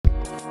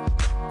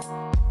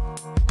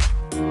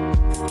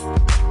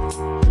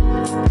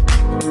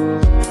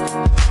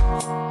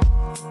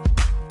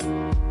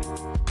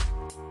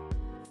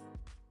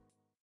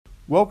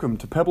Welcome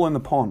to Pebble in the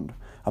Pond,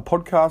 a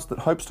podcast that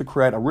hopes to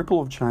create a ripple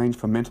of change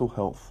for mental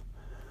health.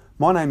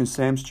 My name is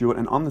Sam Stewart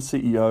and I'm the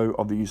CEO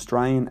of the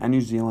Australian and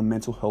New Zealand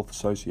Mental Health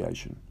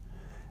Association.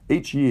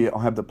 Each year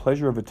I have the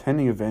pleasure of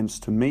attending events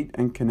to meet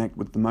and connect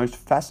with the most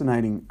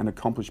fascinating and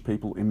accomplished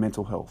people in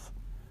mental health.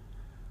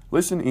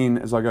 Listen in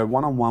as I go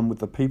one-on-one with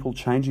the people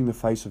changing the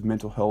face of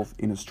mental health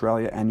in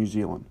Australia and New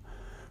Zealand,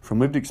 from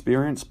lived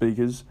experience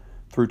speakers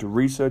through to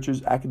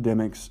researchers,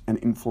 academics and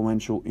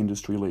influential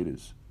industry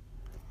leaders.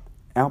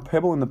 Our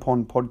Pebble in the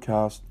Pond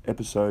podcast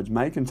episodes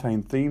may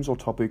contain themes or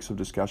topics of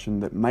discussion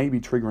that may be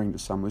triggering to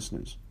some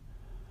listeners.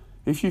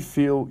 If you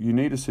feel you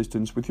need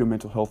assistance with your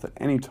mental health at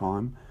any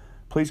time,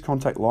 please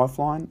contact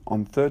Lifeline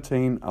on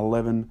 13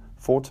 11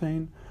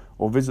 14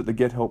 or visit the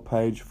Get Help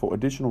page for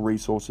additional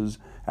resources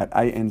at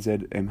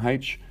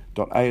anzmh.asn.au.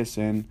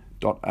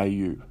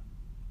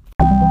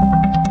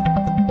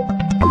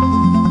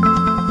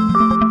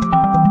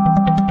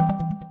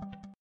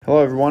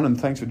 Hello everyone and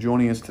thanks for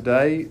joining us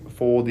today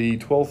for the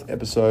 12th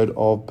episode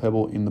of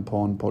Pebble in the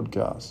Pond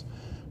podcast,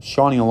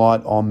 shining a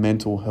light on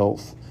mental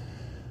health.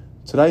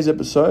 Today's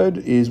episode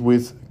is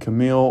with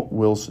Camille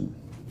Wilson.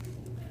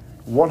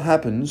 What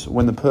happens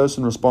when the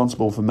person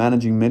responsible for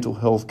managing mental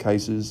health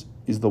cases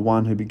is the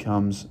one who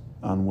becomes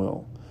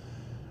unwell?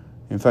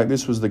 In fact,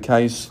 this was the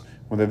case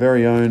with our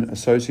very own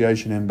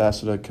association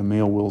ambassador,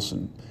 Camille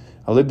Wilson,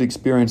 a lived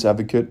experience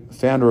advocate,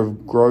 founder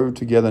of Grow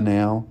Together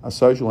Now, a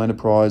social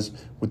enterprise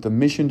with the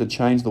mission to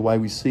change the way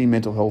we see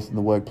mental health in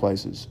the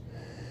workplaces.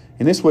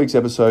 In this week's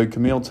episode,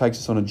 Camille takes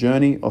us on a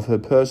journey of her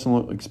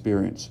personal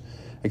experience,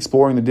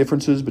 exploring the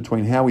differences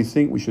between how we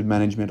think we should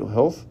manage mental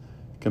health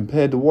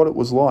compared to what it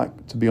was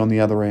like to be on the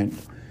other end,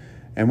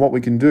 and what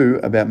we can do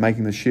about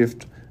making the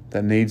shift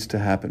that needs to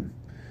happen.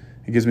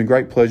 It gives me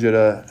great pleasure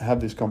to have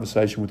this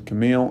conversation with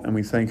Camille, and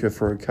we thank her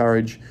for her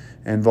courage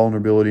and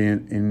vulnerability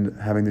in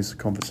having this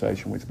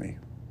conversation with me.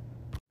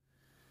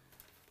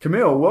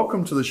 Camille,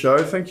 welcome to the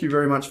show. Thank you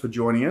very much for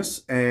joining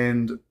us,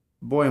 and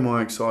boy, am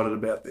I excited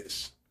about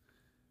this.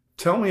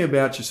 Tell me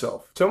about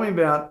yourself. Tell me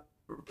about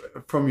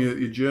from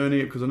your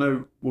journey, because I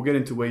know we'll get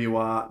into where you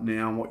are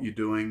now and what you're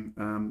doing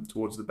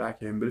towards the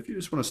back end, but if you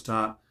just want to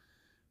start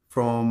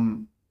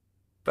from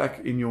back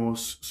in your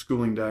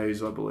schooling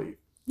days, I believe.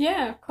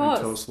 Yeah, of course.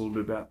 And tell us a little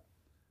bit about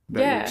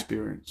your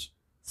experience.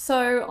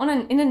 So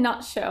in a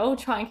nutshell,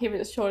 try and keep it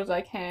as short as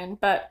I can,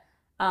 but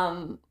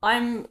I'm,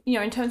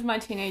 in terms of my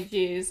teenage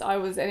years, I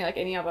was like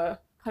any other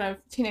kind of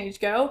teenage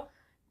girl,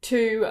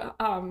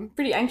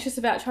 pretty anxious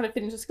about trying to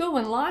fit into school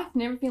and life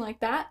and everything like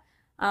that.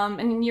 And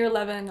in year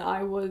 11,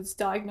 I was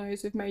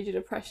diagnosed with major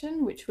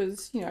depression, which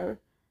was, a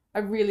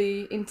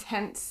really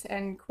intense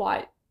and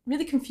quite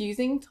really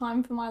confusing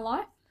time for my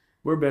life.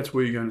 Whereabouts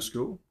were you going to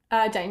school?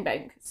 Jane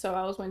Bank. So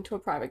I went to a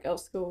private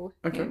girls' school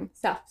in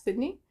South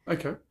Sydney.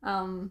 Okay.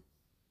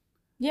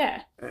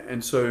 Yeah.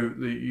 And so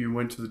you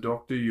went to the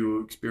doctor, you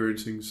were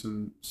experiencing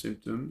some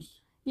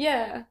symptoms?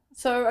 Yeah.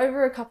 So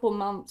over a couple of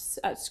months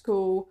at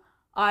school,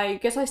 I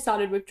guess I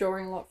started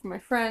withdrawing a lot from my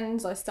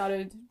friends. I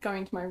started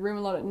going to my room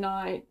a lot at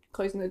night,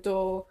 closing the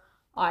door.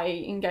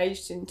 I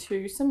engaged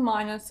into some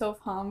minor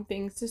self-harm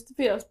things just to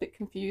feel I was a bit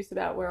confused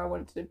about where I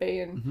wanted to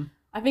be. And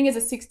I think as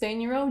a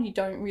 16-year-old, you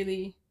don't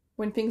really,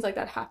 when things like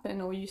that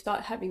happen or you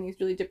start having these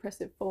really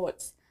depressive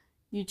thoughts,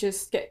 you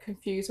just get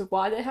confused with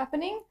why they're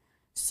happening.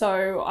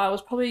 So I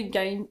was probably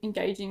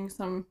engaging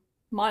some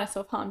minor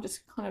self-harm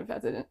just kind of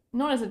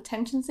not as an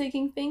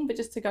attention-seeking thing, but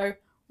just to go,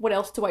 what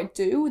else do I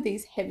do with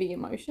these heavy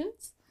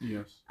emotions?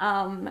 Yes.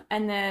 And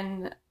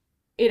then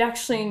it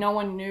actually, no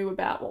one knew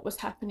about what was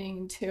happening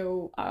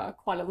until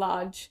quite a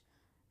large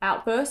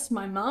outburst.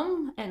 My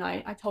mum, and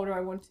I told her I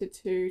wanted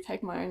to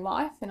take my own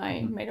life, and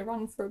I made a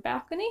run for a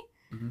balcony.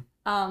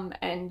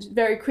 And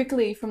very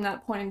quickly from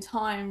that point in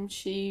time,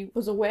 she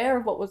was aware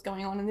of what was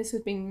going on, and this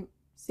has been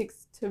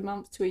 6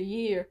 months to a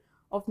year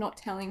of not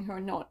telling her,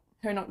 not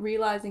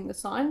realizing the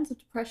signs of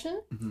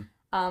depression,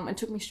 and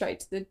took me straight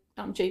to the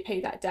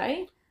GP that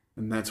day.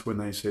 And that's when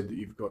they said that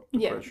you've got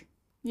depression?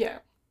 Yeah.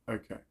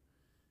 Okay.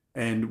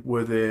 And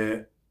was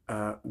there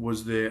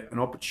an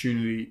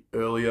opportunity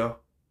earlier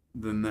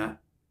than that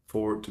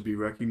for it to be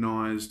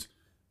recognised,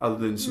 other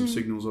than some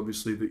signals,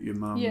 obviously, that your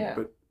mum,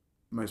 but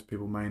most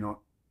people may not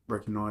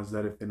recognise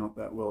that if they're not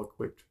that well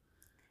equipped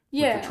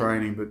with the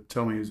training. But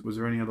tell me, was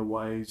there any other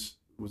ways,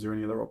 was there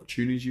any other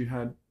opportunities you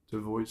had to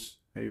voice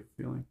how you're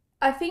feeling?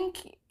 I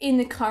think in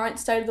the current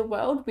state of the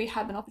world, we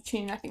have an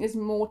opportunity. I think there's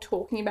more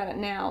talking about it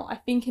now. I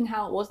think in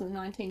how it was in the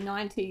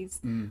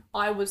 1990s,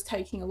 I was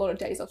taking a lot of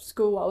days off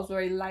school. I was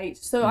very late.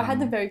 So I had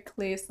the very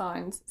clear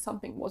signs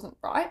something wasn't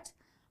right.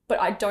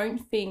 But I don't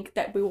think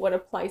that we were at a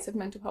place of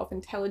mental health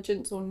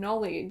intelligence or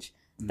knowledge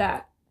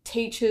that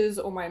teachers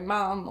or my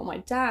mum or my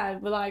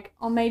dad were like,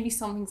 oh, maybe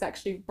something's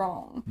actually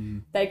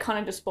wrong. They kind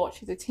of just thought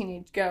she's a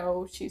teenage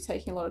girl. She's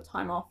taking a lot of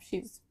time off.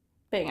 She's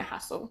being a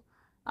hassle.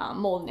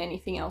 More than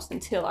anything else,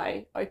 until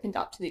I opened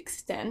up to the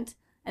extent,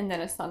 and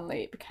then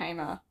suddenly it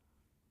became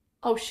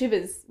oh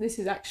shivers, this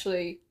is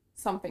actually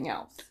something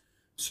else.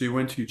 So you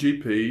went to your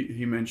GP,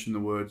 he mentioned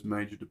the words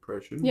major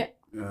depression.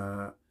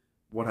 Yeah.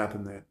 What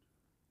happened there?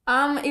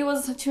 It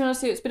was, to be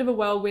honest, it's a bit of a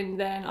whirlwind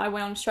then. I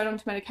went on straight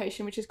onto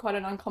medication, which is quite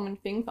an uncommon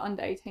thing for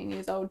under 18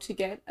 years old to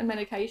get a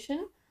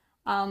medication.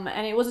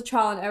 And it was a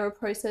trial and error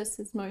process,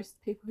 as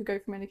most people who go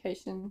for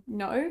medication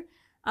know.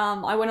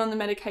 I went on the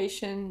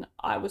medication.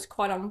 I was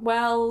quite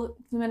unwell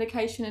with the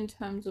medication in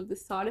terms of the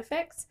side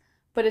effects,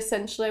 but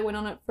essentially I went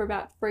on it for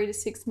about 3 to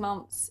 6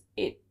 months.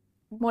 It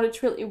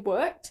monetarily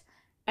worked,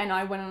 and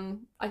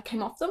I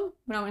came off them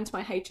when I went into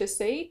my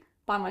HSC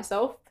by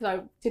myself because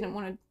I didn't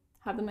want to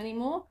have them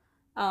anymore.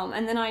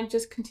 And then I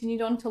just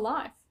continued on to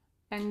life.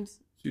 And So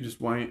you just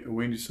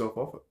weaned yourself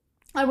off it?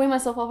 I weaned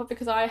myself off it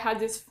because I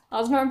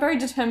was a very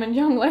determined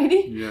young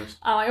lady. Yes.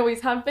 I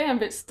always have been. I'm a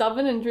bit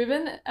stubborn and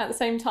driven at the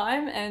same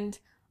time. And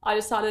I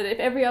decided if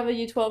every other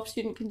Year 12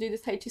 student can do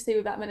this HSC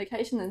without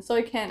medication, then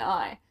so can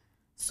I.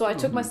 So I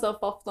took myself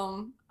off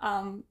them.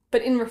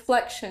 But in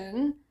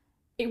reflection,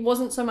 it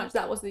wasn't so much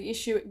that was the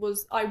issue. It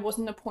was I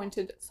wasn't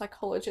appointed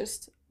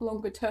psychologist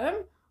longer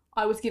term.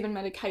 I was given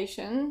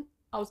medication.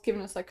 I was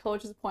given a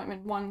psychologist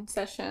appointment, one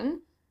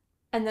session,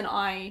 and then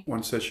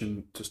One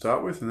session to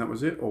start with, and that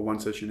was it? Or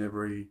one session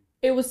every...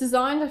 It was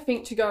designed, I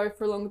think, to go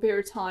for a longer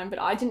period of time, but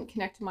I didn't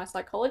connect to my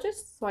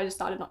psychologist, so I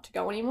decided not to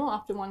go anymore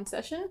after one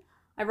session.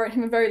 I wrote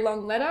him a very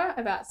long letter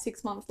about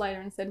 6 months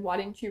later and said, why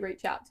didn't you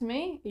reach out to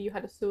me? You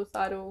had a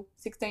suicidal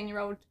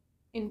 16-year-old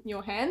in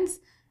your hands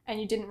and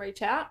you didn't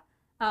reach out.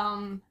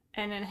 And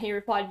then he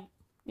replied,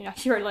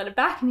 he wrote a letter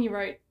back and he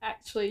wrote,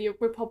 actually, you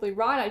were probably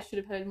right. I should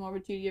have had more of a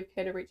duty of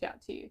care to reach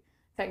out to you.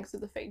 Thanks for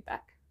the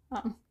feedback.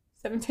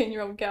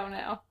 17-year-old girl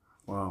now.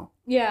 Wow.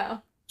 Yeah.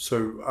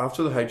 So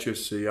after the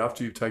HSC,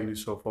 after you've taken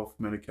yourself off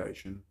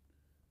medication,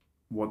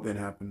 what then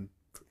happened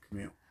for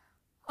Camille?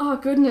 Oh,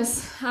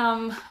 goodness.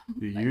 The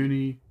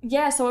uni?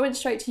 Yeah, so I went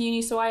straight to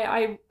uni. So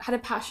I had a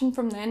passion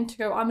from then to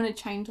go, I'm going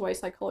to change the way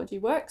psychology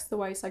works, the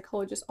way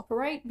psychologists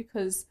operate,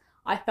 because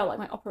I felt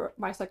like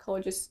my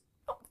psychologist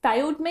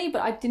failed me,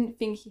 but I didn't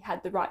think he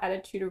had the right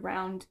attitude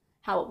around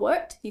how it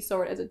worked. He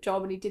saw it as a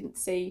job and he didn't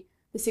see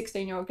the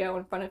 16-year-old girl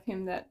in front of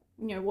him that,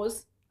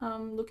 was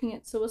looking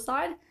at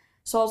suicide.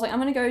 So I was like, I'm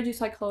going to go do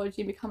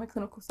psychology and become a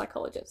clinical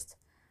psychologist.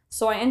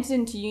 So I entered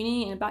into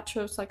uni in a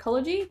Bachelor of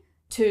Psychology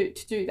to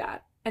do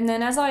that. And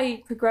then as I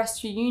progressed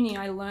through uni,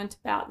 I learned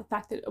about the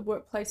fact that a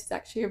workplace is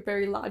actually a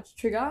very large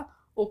trigger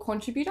or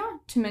contributor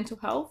to mental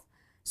health.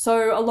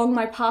 So along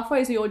my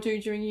pathways we all do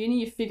during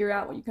uni, you figure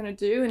out what you're going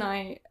to do. And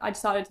I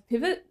decided to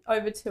pivot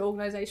over to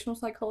organisational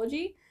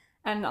psychology.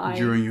 And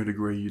During your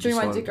degree, during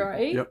my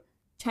degree, Yep.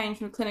 changed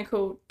from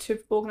clinical to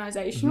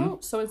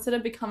organisational. So instead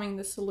of becoming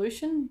the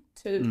solution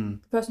to the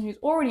person who's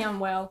already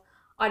unwell,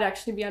 I'd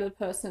actually be the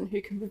person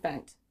who can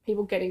prevent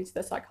people getting to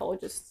the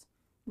psychologist's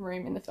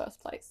room in the first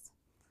place.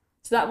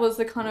 So that was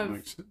the kind That of...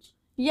 makes sense.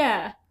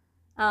 Yeah.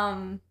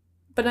 But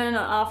then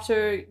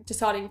after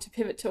deciding to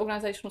pivot to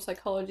organisational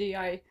psychology,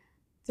 I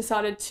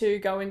decided to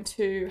go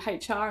into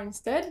HR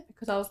instead,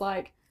 because I was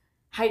like,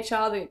 HR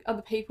are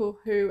the people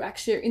who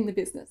actually are in the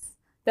business.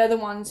 They're the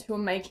ones who are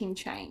making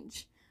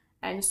change.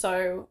 And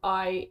so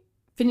I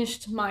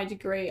finished my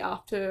degree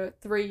after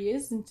 3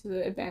 years into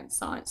the advanced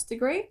science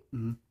degree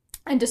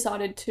and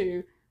decided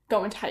to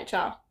go into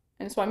HR.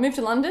 And so I moved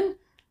to London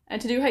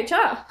and to do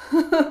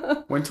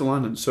HR. Went to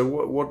London. So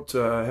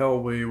how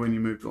old were you when you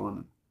moved to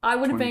London? I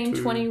would have been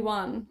 22?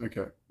 21.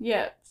 Okay.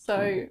 Yeah,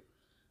 so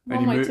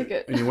And one-way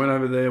ticket. And you went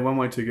over there,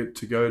 one-way ticket,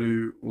 to go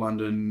to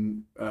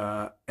London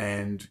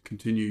and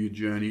continue your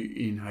journey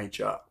in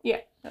HR. Yeah,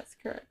 that's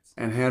correct.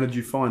 And how did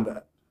you find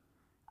that?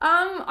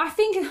 I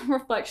think in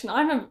reflection,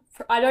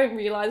 I don't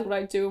realise what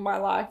I do in my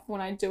life when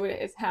I do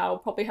it is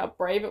probably how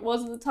brave it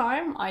was at the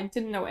time. I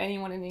didn't know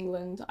anyone in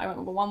England. I went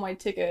with a one-way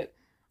ticket.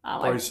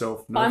 By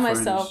yourself, by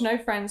myself, no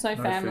friends, no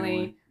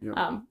family.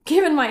 Yep.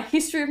 Given my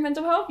history of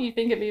mental health, you'd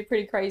think it'd be a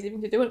pretty crazy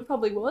thing to do, and it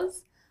probably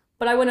was.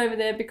 But I went over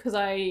there because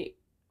I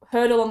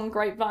heard along the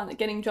grapevine that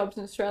getting jobs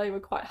in Australia were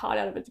quite hard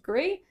out of a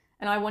degree,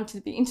 and I wanted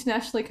to be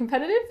internationally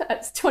competitive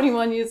at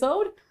 21 years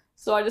old.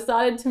 So I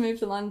decided to move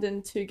to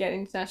London to get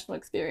international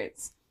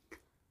experience.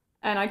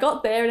 And I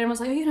got there and everyone was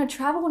like, are you going to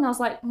travel? And I was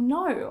like,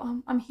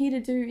 no, I'm here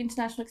to do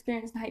international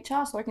experience in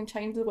HR so I can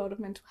change the world of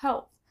mental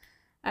health.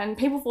 And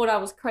people thought I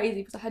was crazy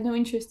because I had no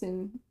interest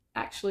in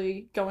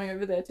actually going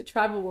over there to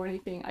travel or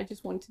anything. I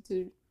just wanted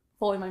to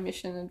follow my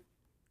mission of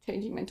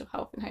changing mental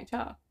health in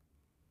HR.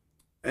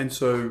 And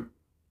so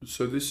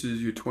this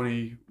is your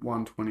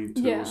 21,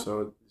 22 Yeah. or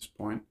so at this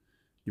point.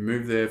 You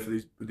moved there for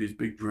these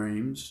big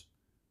dreams.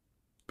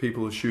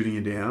 People are shooting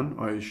you down,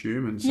 I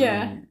assume, and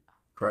saying,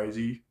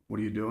 crazy, what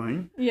are you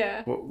doing?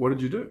 Yeah. What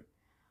did you do?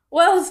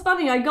 Well, it's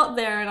funny. I got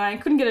there and I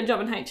couldn't get a job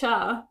in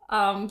HR.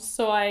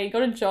 So I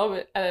got a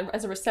job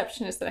as a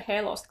receptionist at a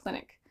hair loss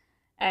clinic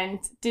and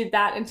did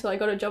that until I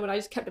got a job, and I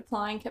just kept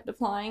applying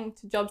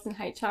to jobs in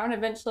HR, and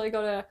eventually I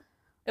got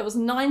it was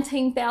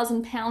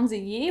 £19,000 a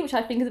year, which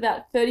I think is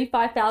about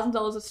 $35,000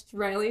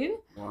 Australian.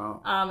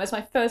 Wow. As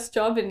my first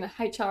job in a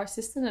HR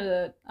assistant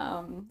at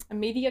a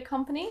media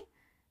company.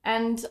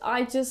 And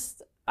I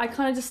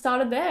kind of just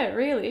started there,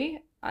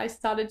 really. I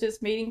started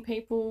just meeting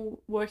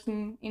people,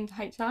 working into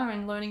HR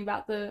and learning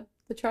about the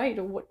trade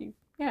or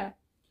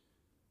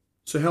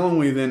So how long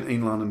were you then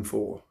in London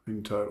for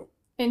in total?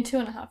 In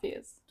 2.5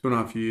 years.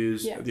 2.5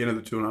 years. Yeah. At the end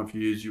of the 2.5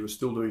 years, you were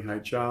still doing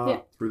HR Yeah.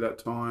 through that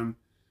time.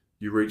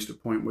 You reached a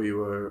point where you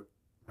were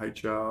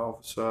HR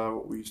officer.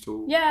 What were you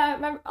still? Yeah,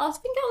 I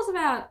think I was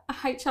about a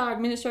HR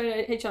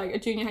administrator, a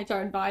junior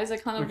HR advisor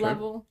kind of Okay.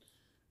 level.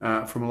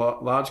 From a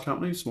large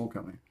company, small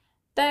company?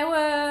 They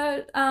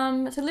were,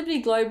 so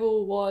Liberty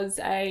Global was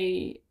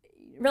a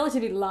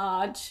relatively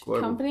large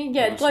company.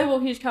 Yeah, global,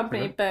 huge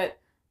company, Okay. but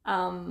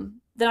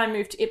then I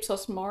moved to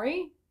Ipsos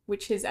Mori,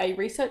 which is a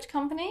research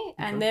company,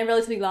 and they're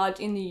relatively large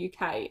in the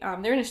UK.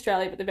 They're in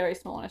Australia, but they're very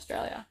small in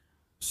Australia.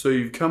 So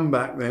you've come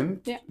back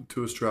then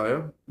to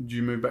Australia. Did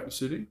you move back to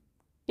Sydney?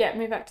 Yeah,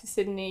 moved back to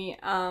Sydney.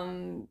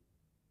 What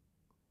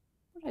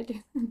did I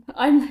do?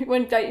 I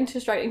went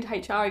straight into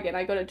HR again.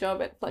 I got a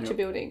job at Fletcher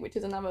Building, which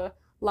is another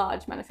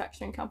large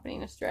manufacturing company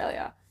in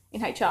Australia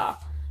in HR.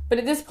 But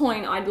at this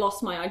point, I'd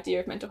lost my idea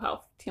of mental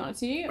health, to be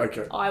honest with you.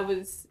 Okay. I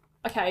was,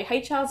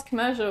 HR's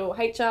commercial,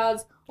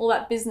 HR's all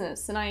that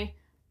business. And I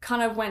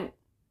kind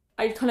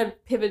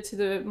of pivoted to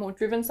the more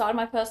driven side of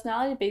my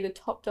personality, be the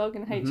top dog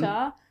in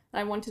HR. And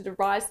I wanted to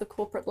rise the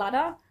corporate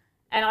ladder.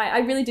 And I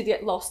really did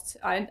get lost.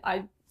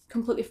 I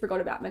completely forgot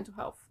about mental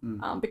health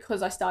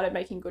because I started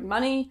making good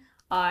money.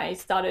 I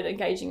started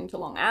engaging into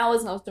long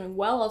hours and I was doing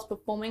well. I was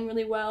performing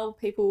really well.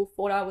 People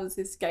thought I was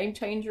this game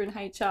changer in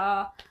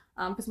HR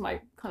because of my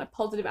kind of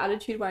positive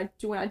attitude when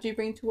I do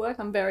bring to work.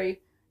 I'm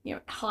very,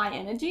 high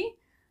energy.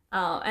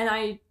 And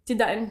I did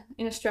that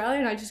in Australia,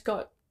 and I just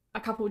got a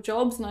couple of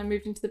jobs and I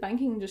moved into the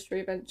banking industry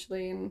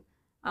eventually. And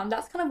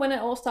that's kind of when it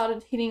all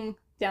started hitting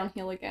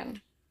downhill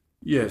again.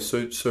 Yeah,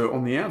 so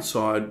on the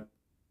outside,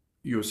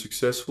 you were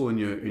successful in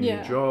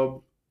your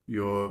job.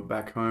 You're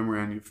back home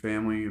around your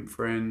family and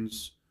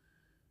friends.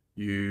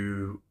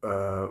 You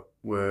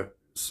were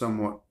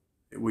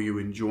you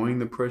enjoying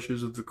the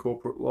pressures of the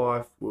corporate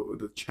life,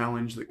 the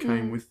challenge that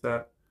came with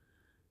that?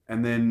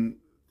 And then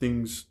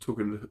things took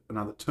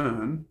another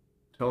turn.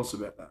 Tell us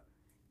about that.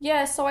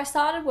 Yeah, so I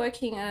started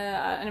working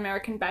at an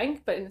American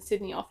bank, but in the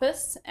Sydney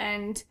office,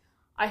 and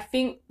I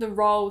think the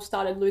role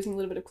started losing a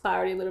little bit of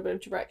clarity, a little bit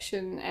of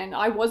direction, and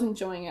I was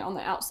enjoying it. On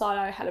the outside,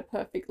 I had a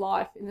perfect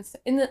life in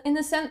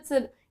the sense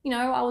that,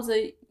 I was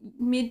a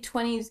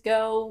mid-20s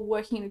girl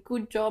working in a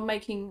good job,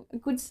 making a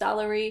good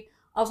salary.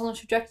 I was on a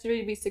trajectory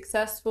to be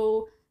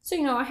successful. So,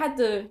 I had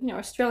the,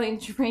 Australian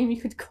dream,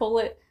 you could call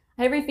it.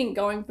 I had everything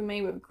going for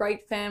me with a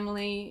great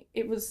family.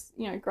 It was,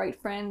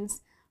 great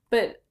friends.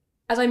 But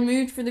as I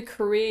moved through the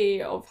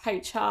career of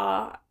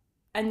HR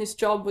and this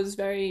job was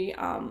very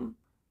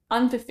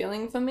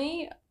unfulfilling for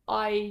me,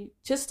 I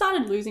just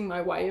started losing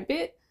my way a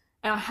bit.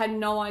 And I had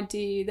no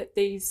idea that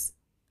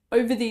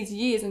over these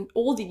years and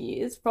all the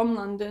years from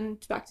London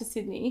back to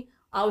Sydney,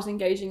 I was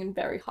engaging in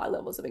very high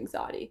levels of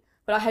anxiety.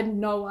 But I had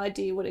no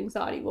idea what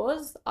anxiety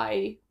was.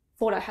 I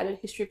thought I had a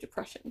history of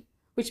depression,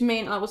 which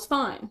meant I was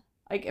fine.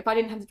 Like, if I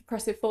didn't have the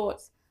depressive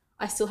thoughts,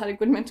 I still had a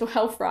good mental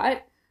health,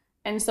 right?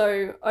 And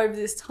so over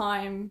this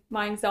time,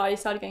 my anxiety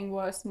started getting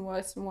worse and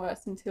worse and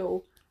worse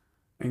until...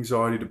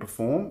 Anxiety to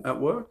perform at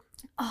work?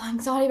 Oh,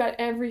 anxiety about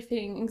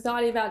everything.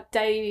 Anxiety about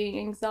dating,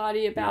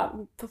 anxiety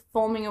about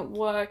performing at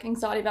work,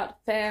 anxiety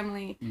about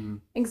family,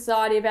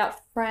 anxiety about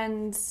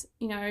friends.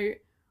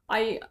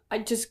 I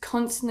just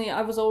constantly,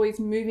 I was always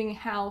moving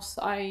house.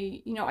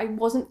 I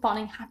wasn't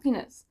finding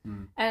happiness.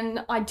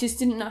 And I just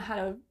didn't know how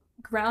to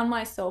ground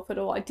myself at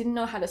all. I didn't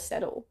know how to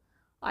settle.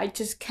 I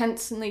just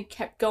constantly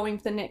kept going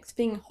for the next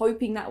thing,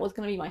 hoping that was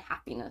going to be my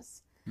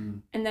happiness.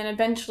 And then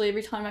eventually,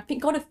 every time I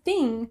got a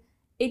thing,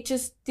 it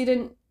just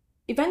didn't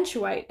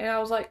eventuate. And I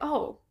was like,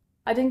 oh,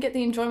 I didn't get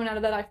the enjoyment out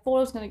of that I thought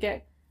I was going to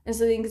get. And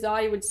so the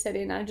anxiety would set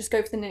in and I'd just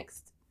go for the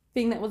next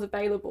thing that was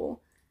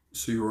available.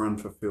 So you were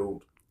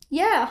unfulfilled?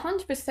 Yeah,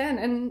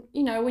 100%. And,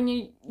 when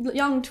you're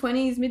young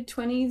 20s,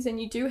 mid-20s,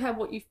 and you do have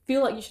what you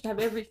feel like you should have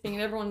everything,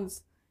 and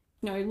everyone's,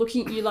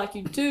 looking at you like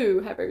you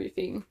do have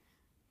everything,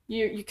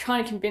 you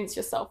kind of convince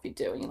yourself you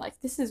do. And you're like,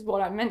 this is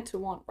what I meant to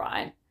want,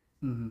 right?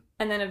 And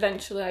then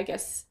eventually, I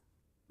guess,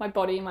 my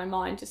body and my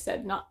mind just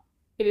said, no,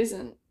 it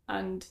isn't.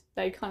 And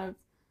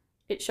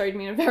it showed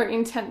me in a very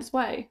intense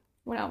way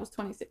when I was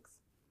 26.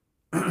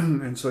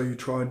 And so you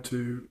tried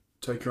to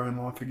take your own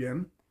life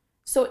again?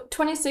 So at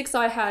 26,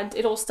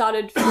 it all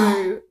started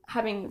through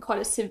having quite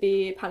a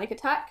severe panic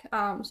attack.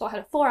 So I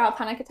had a 4-hour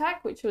panic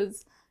attack, which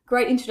was a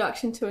great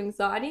introduction to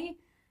anxiety.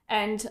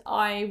 And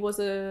I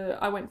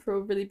went through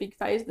a really big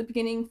phase at the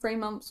beginning, 3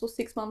 months or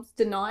 6 months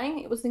denying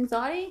it was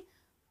anxiety.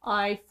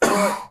 I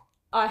thought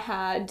I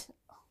had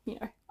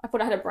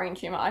a brain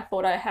tumor. I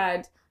thought I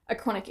had a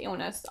chronic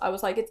illness. I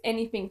was like, it's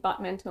anything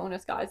but mental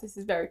illness, guys. This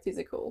is very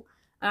physical.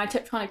 And I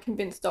kept trying to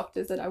convince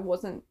doctors that I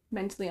wasn't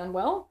mentally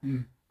unwell.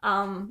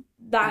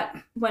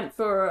 That went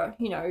for,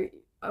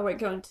 I won't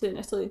go into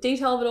necessarily the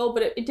detail of it all,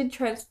 but it did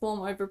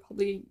transform over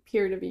probably a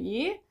period of a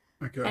year.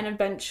 Okay. And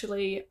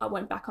eventually I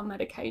went back on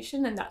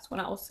medication, and that's when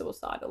I was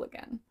suicidal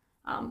again.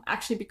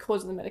 Actually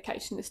because of the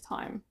medication this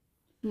time,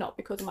 not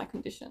because of my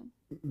condition.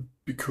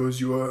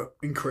 Because you were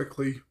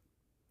incorrectly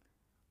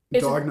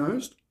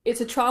diagnosed? It's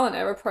a trial and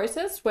error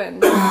process when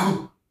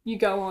you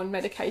go on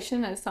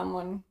medication as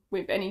someone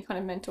with any kind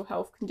of mental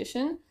health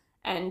condition.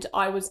 And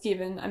I was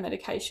given a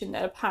medication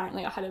that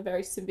apparently I had a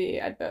very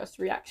severe adverse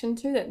reaction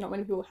to that not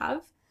many people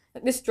have.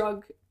 This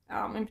drug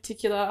in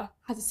particular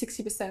has a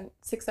 60%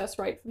 success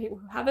rate for people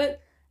who have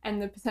it,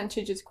 and the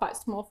percentage is quite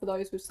small for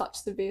those with such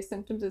severe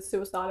symptoms as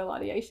suicidal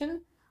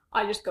ideation.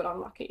 I just got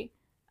unlucky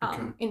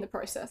in the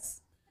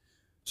process.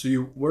 So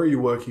where are you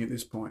working at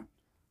this point?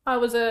 I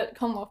was at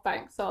Commonwealth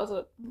Bank, so I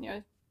was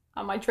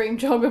my dream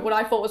job, what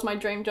I thought was my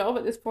dream job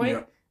at this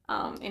point,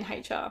 in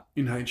HR.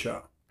 In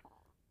HR.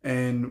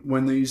 And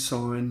when these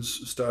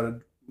signs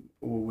started,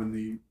 or when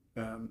the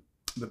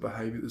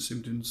behaviour, the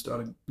symptoms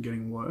started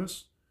getting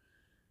worse,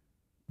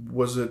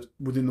 was it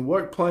within the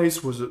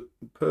workplace? Was it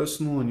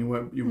personal, and you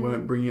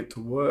weren't bringing it to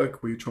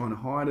work? Were you trying to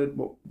hide it?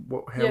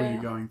 How were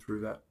you going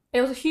through that? It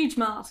was a huge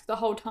mask the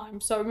whole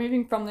time. So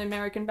moving from the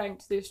American bank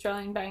to the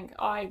Australian bank,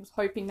 I was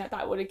hoping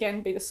that would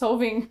again be the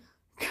solving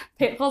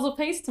puzzle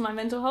piece to my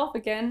mental health.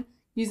 Again,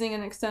 using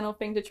an external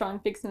thing to try and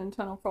fix an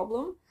internal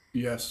problem.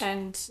 Yes.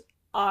 And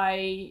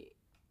I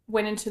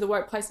went into the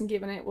workplace, and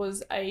given it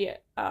was a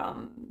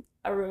kind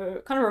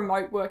of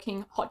remote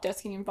working, hot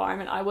desking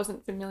environment, I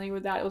wasn't familiar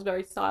with that. It was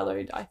very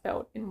siloed, I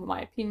felt, in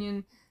my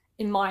opinion,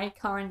 in my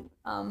current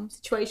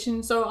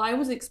situation. So I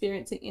was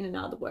experiencing in and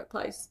out of the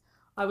workplace.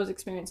 I was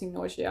experiencing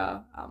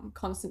nausea,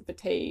 constant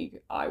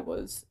fatigue. I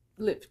was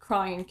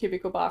crying in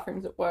cubicle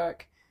bathrooms at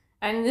work.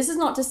 And this is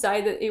not to say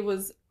that it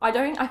was, I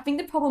think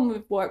the problem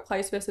with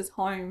workplace versus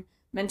home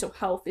mental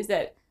health is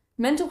that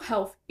mental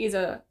health is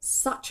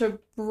such a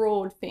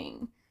broad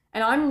thing.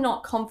 And I'm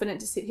not confident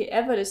to sit here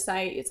ever to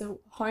say it's a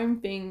home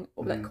thing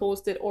that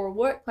caused it or a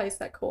workplace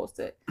that caused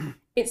it.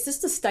 It's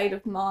just a state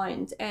of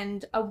mind,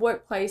 and a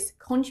workplace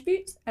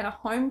contributes and a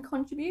home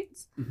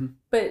contributes,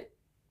 but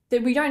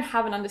that we don't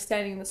have an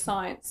understanding in the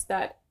science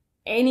that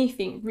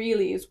anything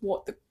really is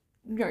what the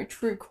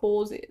true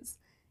cause is.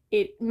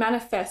 It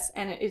manifests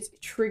and it is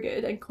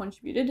triggered and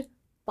contributed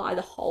by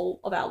the whole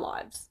of our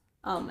lives.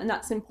 And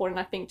that's important,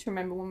 I think, to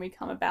remember when we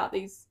come about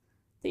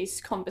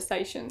these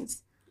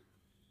conversations.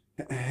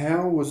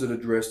 How was it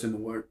addressed in the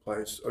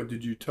workplace? Or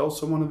did you tell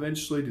someone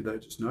eventually? Did they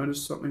just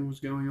notice something was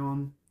going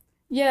on?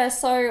 Yeah,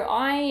 so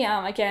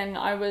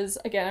I was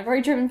a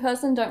very driven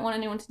person. Don't want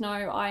anyone to know.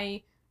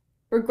 I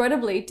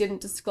regrettably didn't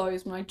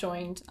disclose when I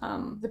joined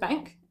the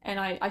bank, and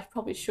I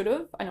probably should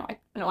have. I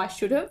know I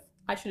should have.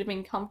 I should have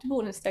been comfortable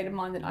in a state of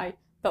mind that I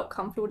felt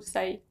comfortable to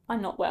say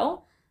I'm not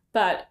well.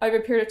 But over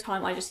a period of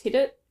time, I just hid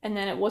it, and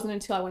then it wasn't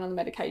until I went on the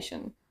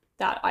medication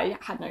that I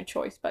had no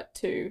choice but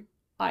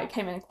I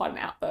came in quite an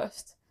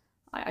outburst.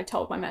 I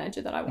told my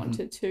manager that I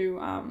wanted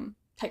to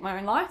take my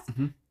own life,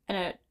 and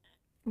it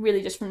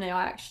really just from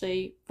there,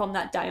 from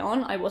that day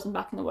on, I wasn't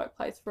back in the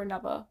workplace for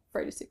another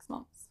 3 to 6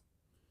 months.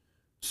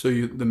 So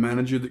the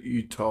manager that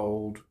you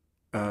told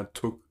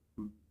took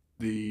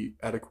the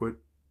adequate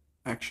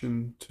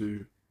action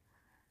to...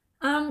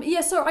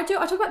 So I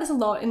talk about this a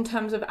lot in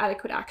terms of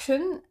adequate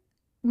action.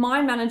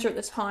 My manager at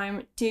the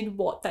time did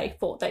what they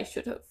thought they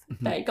should have.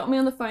 They got me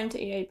on the phone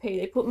to EAP,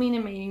 they put me in a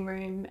meeting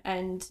room,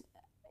 and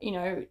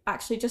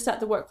actually just at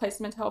the Workplace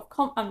Mental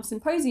Health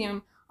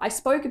Symposium, I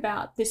spoke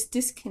about this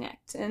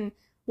disconnect, and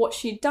what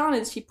she'd done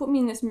is she put me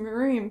in this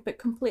room, but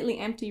completely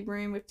empty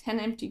room with 10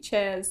 empty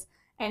chairs,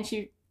 and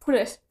she put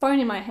a phone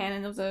in my hand,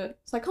 and there was a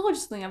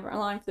psychologist on the other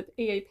line for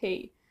the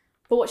EAP.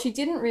 But what she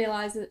didn't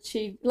realise is that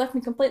she left me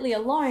completely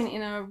alone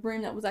in a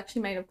room that was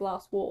actually made of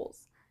glass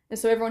walls. And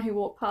so everyone who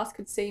walked past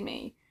could see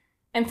me.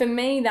 And for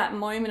me, that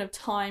moment of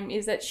time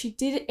is that she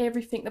did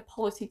everything the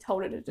policy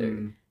told her to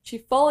do. She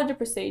followed the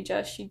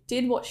procedure, she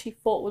did what she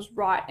thought was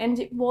right, and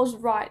it was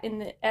right in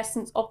the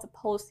essence of the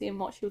policy and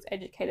what she was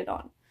educated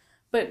on.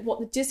 But what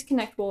the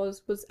disconnect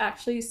was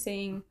actually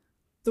seeing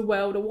the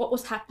world or what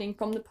was happening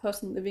from the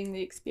person living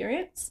the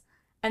experience.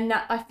 And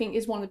that, I think,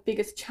 is one of the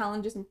biggest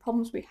challenges and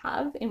problems we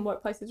have in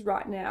workplaces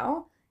right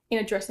now in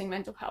addressing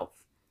mental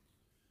health.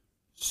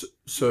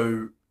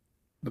 So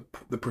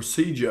the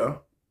procedure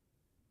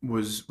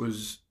was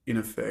in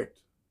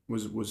effect,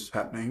 was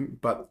happening,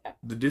 but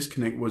the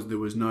disconnect was there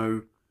was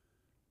no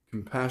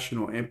compassion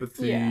or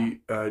empathy.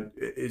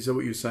 Is that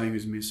what you're saying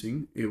is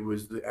missing? It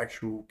was the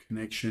actual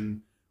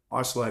connection,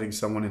 isolating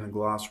someone in a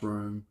glass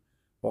room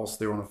whilst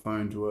they're on a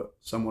phone to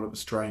somewhat of a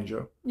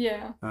stranger.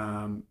 Yeah.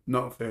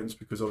 No offense,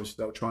 because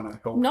obviously they were trying to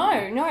help you.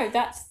 No,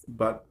 that's...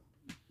 But,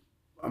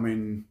 I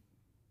mean...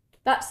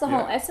 That's the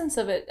whole essence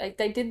of it. Like,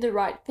 they did the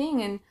right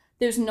thing, and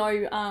there's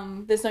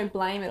no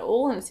blame at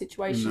all in a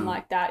situation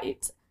like that.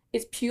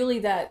 It's purely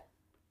that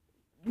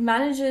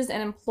managers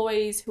and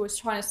employees who are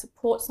trying to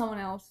support someone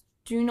else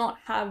do not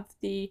have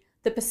the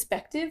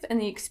perspective and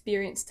the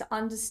experience to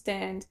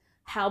understand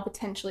how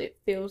potentially it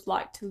feels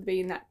like to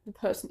be the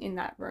person in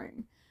that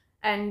room.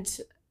 And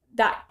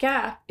that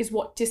gap is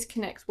what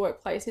disconnects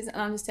workplaces and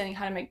understanding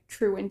how to make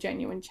true and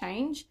genuine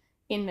change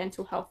in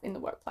mental health in the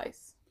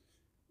workplace.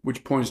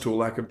 Which points to a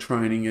lack of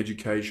training,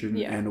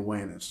 education, and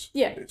awareness.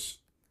 Yeah.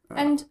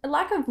 And a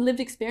lack of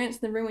lived experience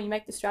in the room when you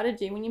make the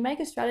strategy. When you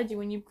make a strategy,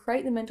 when you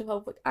create the mental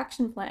health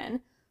action plan,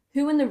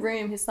 who in the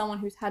room is someone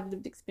who's had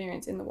lived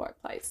experience in the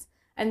workplace?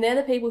 And they're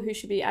the people who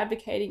should be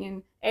advocating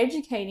and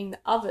educating the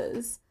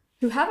others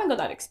who haven't got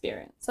that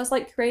experience. So it's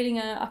like creating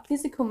a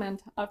physical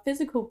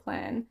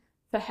plan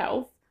for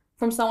health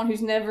from someone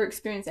who's never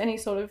experienced any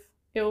sort of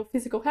ill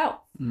physical health.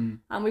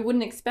 We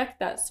wouldn't expect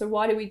that. So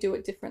why do we do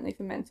it differently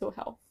for mental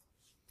health?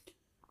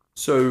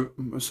 So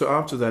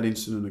after that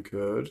incident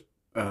occurred,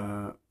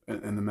 and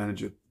the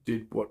manager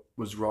did what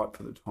was right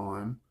for the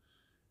time,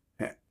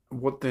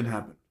 what then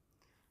happened?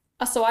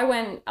 So I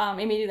went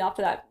immediately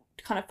after that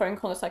kind of phone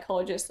call to the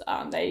psychologist.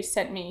 They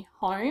sent me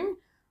home.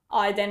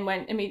 I then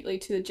went immediately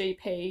to the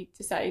GP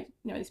to say,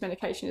 this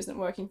medication isn't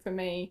working for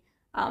me.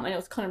 And it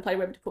was contemplated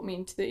whether to put me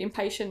into the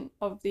inpatient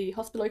of the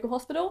local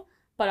hospital.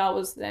 But I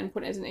was then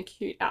put as an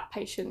acute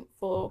outpatient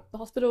for the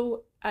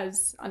hospital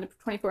as under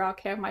 24-hour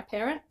care of my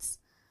parents.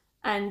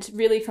 And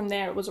really from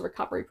there, it was a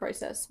recovery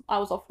process. I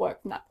was off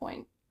work from that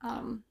point.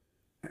 And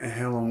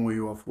how long were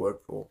you off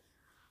work for?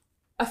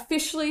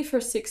 Officially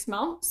for 6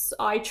 months.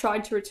 I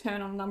tried to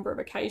return on a number of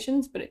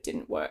occasions, but it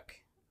didn't work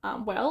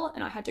well,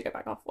 and I had to go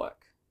back off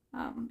work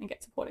and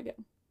get support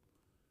again.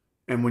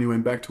 And when you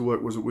went back to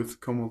work, was it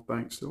with Commonwealth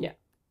Bank still? Yeah.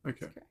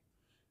 Okay.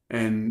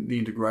 And the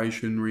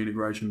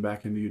reintegration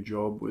back into your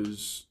job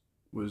was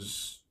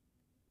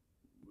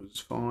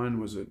fine?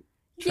 Was it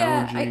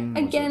challenging?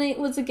 It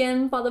was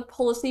by the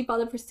policy, by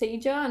the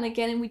procedure, and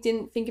again, we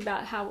didn't think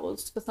about how it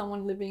was for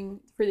someone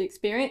living through the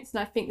experience. And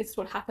I think this is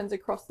what happens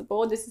across the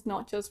board. This is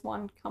not just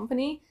one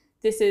company.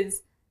 This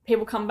is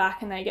people come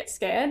back and they get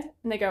scared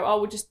and they go, oh,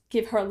 we'll just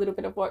give her a little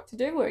bit of work to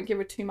do. We won't give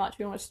her too much.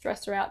 We don't want to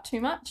stress her out too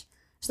much.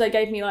 So they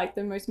gave me like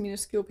the most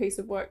minuscule piece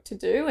of work to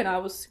do, and I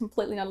was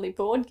completely and utterly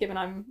bored, given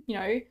I'm,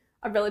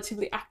 a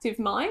relatively active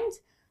mind.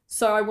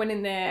 So I went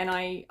in there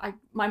and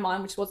my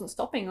mind just wasn't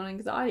stopping on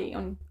anxiety,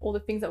 on all the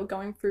things that were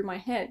going through my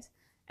head.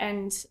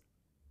 And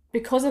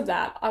because of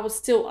that, I was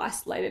still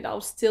isolated. I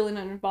was still in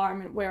an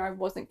environment where I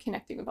wasn't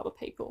connecting with other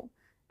people.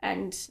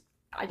 And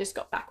I just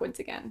got backwards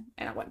again,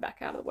 and I went back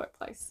out of the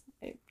workplace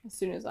as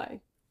soon as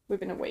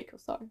within a week or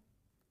so.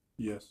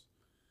 Yes.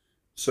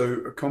 So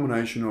a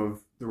combination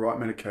of the right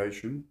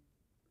medication,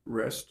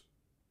 rest,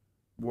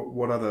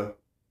 what other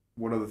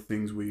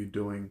things were you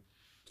doing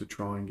to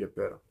try and get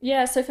better?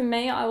 Yeah, so for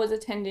me, I was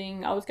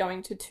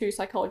going to 2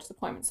 psychologist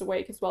appointments a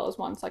week as well as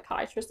 1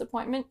 psychiatrist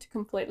appointment to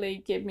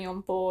completely get me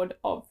on board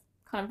of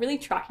kind of really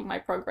tracking my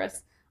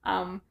progress.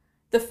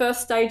 The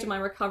first stage of my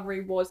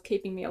recovery was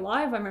keeping me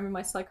alive. I remember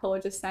my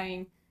psychologist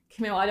saying,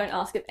 Camille, I don't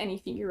ask of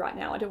anything you right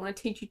now. I don't want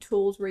to teach you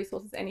tools,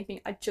 resources,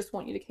 anything. I just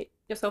want you to keep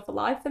yourself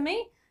alive for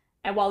me.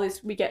 And while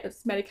we get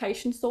this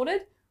medication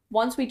sorted,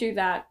 once we do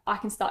that, I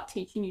can start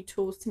teaching you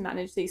tools to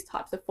manage these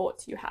types of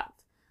thoughts you have.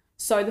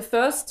 So the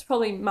first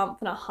probably month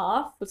and a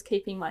half was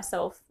keeping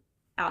myself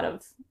out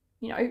of,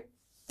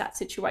 that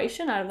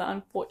situation, out of the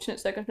unfortunate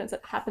circumstance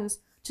that happens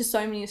to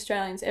so many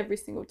Australians every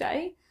single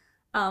day.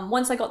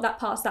 Once I got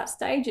past that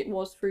stage, it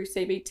was through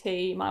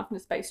CBT,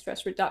 mindfulness-based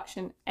stress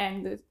reduction,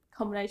 and the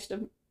combination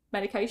of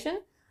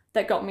medication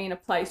that got me in a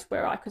place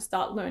where I could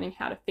start learning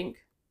how to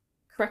think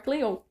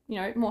correctly or,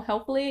 more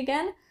healthily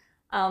again.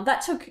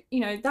 That took,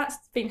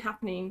 that's been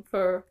happening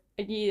for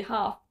a year and a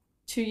half,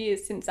 2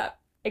 years since that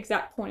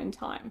exact point in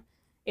time.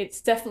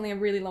 It's definitely a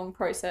really long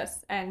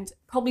process and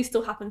probably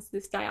still happens to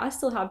this day. I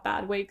still have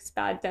bad weeks,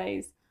 bad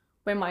days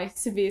where my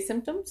severe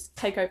symptoms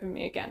take over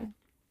me again.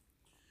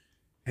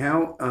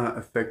 How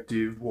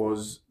effective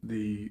was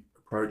the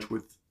approach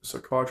with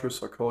psychiatrist,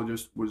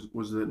 psychologist?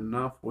 Was it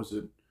enough? Was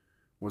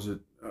it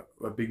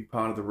a big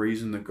part of the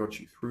reason that got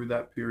you through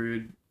that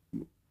period?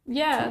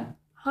 Yeah,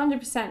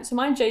 100%. So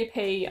my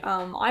GP,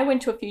 I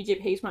went to a few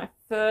GPs when I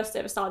first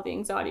ever started the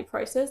anxiety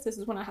process. This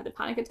is when I had the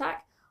panic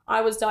attack. I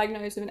was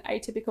diagnosed with an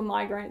atypical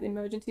migraine at the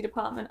emergency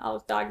department. I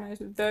was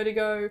diagnosed with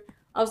vertigo.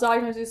 I was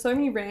diagnosed with so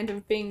many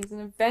random things.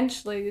 And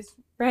eventually this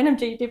random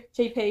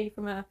GP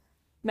from a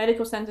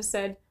medical center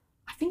said,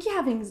 I think you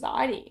have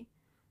anxiety.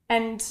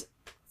 And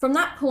from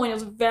that point, it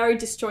was a very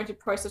disjointed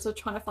process of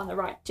trying to find the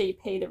right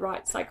GP, the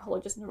right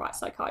psychologist, and the right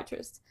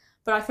psychiatrist.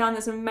 But I found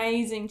this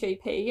amazing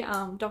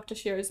GP, Dr.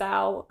 Shiro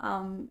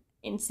Zhao,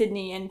 in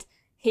Sydney, and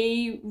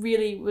he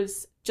really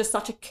was just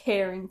such a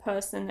caring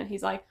person that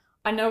he's like,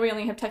 I know we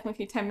only have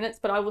technically 10 minutes,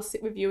 but I will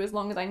sit with you as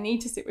long as I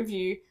need to sit with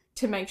you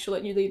to make sure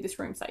that you leave this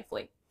room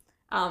safely.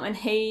 And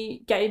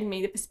he gave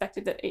me the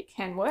perspective that it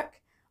can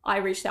work. I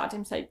reached out to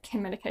him to say,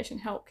 can medication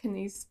help? Can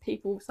these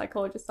people,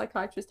 psychologists,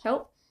 psychiatrists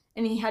help?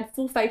 And he had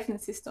full faith in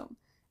the system.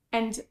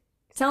 And it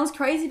sounds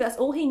crazy, but that's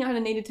all he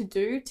needed to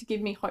do to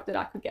give me hope that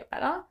I could get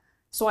better.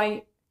 So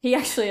he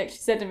actually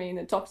said to me in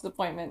the doctor's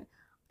appointment,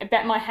 I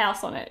bet my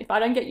house on it. If I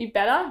don't get you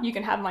better, you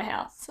can have my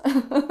house.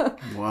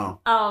 Wow.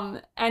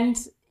 And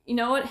you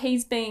know what?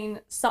 He's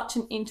been such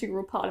an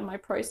integral part of my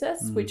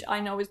process, which I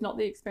know is not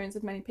the experience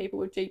of many people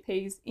with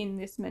GPs in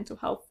this mental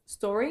health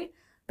story,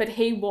 but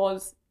he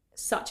was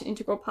such an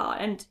integral part,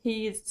 and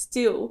he is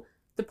still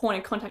the point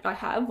of contact I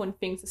have when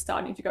things are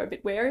starting to go a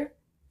bit wary.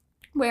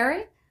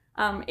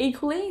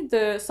 Equally,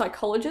 the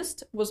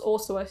psychologist was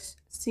also a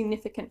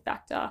significant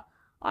factor.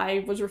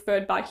 I was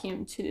referred by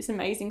him to this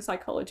amazing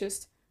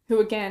psychologist who,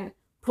 again,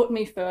 put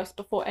me first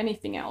before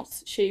anything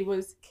else. She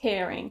was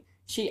caring.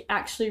 She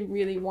actually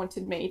really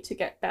wanted me to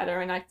get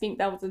better. And I think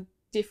that was a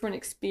different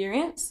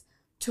experience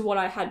to what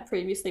I had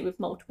previously with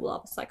multiple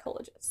other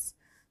psychologists.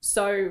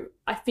 So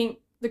I think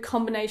the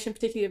combination,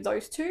 particularly of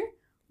those two,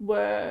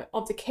 were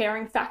of the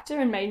caring factor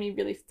and made me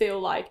really feel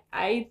like,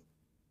 A,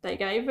 they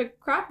gave a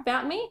crap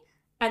about me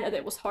and that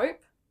there was hope,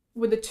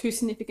 were the two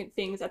significant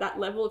things at that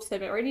level of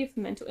severity for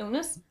mental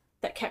illness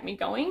that kept me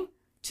going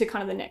to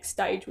kind of the next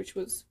stage, which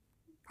was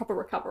proper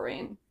recovery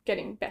and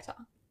getting better.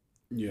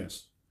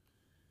 Yes.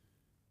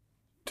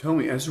 Tell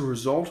me, as a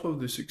result of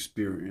this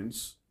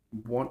experience,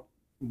 what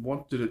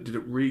did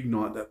it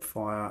reignite that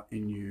fire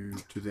in you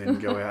to then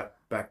go out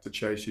back to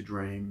chase your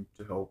dream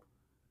to help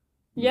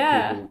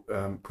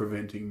people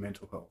preventing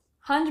mental health?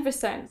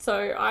 100%.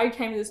 So I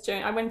came to this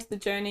journey. I went to the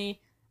journey.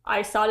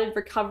 I started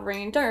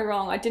recovering. And don't get me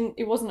wrong,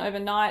 it wasn't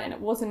overnight and it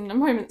wasn't in a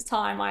moment's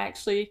time. I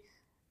actually,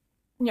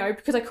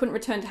 because I couldn't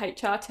return to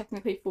HR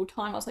technically full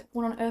time, I was like,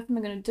 what on earth am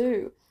I going to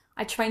do?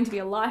 I trained to be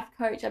a life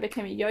coach. I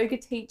became a yoga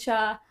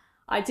teacher.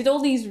 I did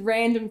all these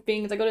random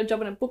things. I got a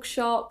job in a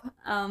bookshop,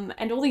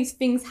 and all these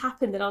things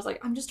happened that I was like,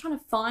 I'm just trying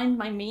to find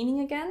my meaning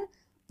again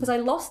because I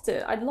lost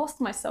it. I'd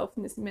lost myself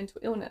in this mental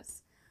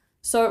illness.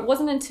 So it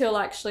wasn't until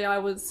actually I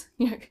was,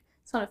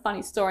 it's not a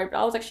funny story, but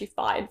I was actually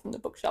fired from the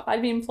bookshop.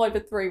 I'd been employed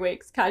for 3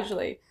 weeks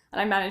casually, and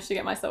I managed to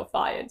get myself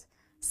fired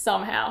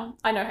somehow.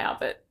 I know how,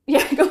 but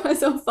yeah, I got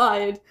myself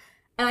fired.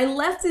 And I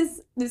left this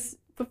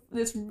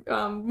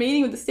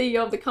meeting with the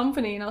CEO of the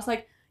company, and I was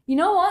like, you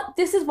know what?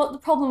 This is what the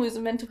problem is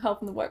with mental health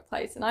in the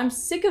workplace, and I'm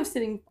sick of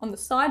sitting on the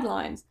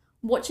sidelines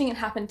watching it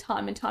happen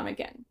time and time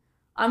again.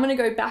 I'm going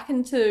to go back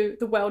into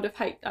the world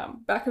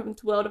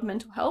of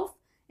mental health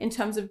in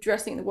terms of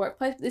addressing the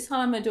workplace, but this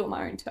time I'm going to do it on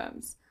my own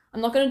terms.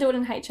 I'm not going to do it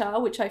in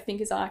HR, which I think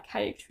is an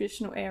archaic,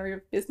 traditional area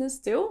of business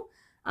still,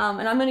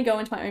 and I'm going to go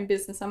into my own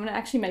business. I'm going to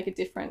actually make a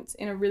difference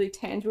in a really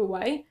tangible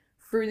way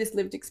through this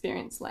lived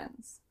experience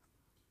lens.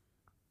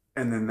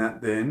 And then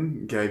that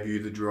then gave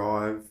you the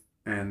drive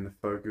and the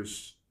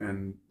focus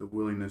and the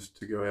willingness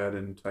to go out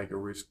and take a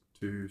risk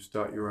to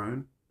start your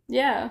own?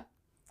 Yeah.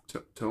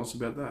 Tell us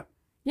about that.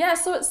 Yeah,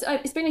 so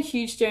it's been a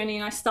huge journey,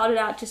 and I started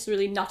out just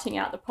really nutting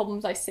out the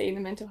problems I see in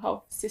the mental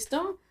health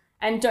system.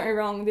 And don't get me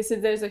wrong,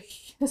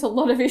 there's a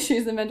lot of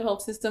issues in the mental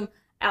health system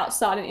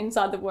outside and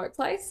inside the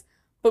workplace.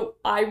 But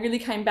I really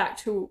came back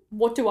to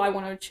what do I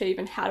want to achieve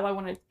and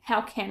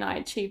how can I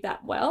achieve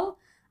that well?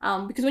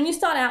 Because when you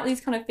start out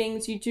these kind of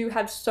things, you do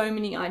have so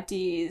many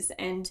ideas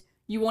and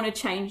you want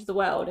to change the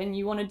world and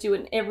you want to do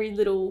it in every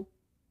little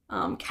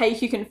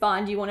cake you can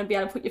find. You want to be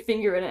able to put your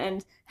finger in it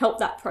and help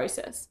that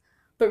process.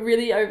 But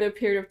really over a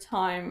period of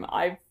time,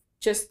 I've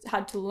just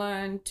had to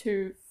learn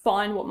to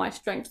find what my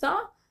strengths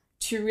are,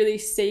 to really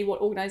see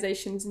what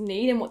organizations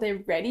need and what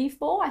they're ready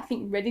for. I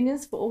think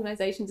readiness for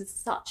organizations is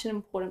such an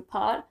important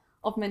part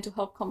of mental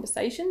health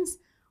conversations,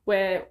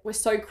 where we're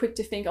so quick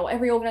to think, oh,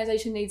 every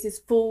organization needs this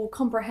full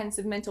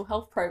comprehensive mental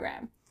health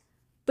program.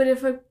 But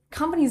if a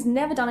company's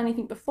never done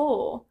anything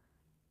before,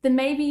 then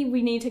maybe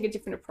we need to take a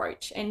different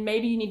approach, and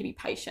maybe you need to be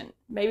patient.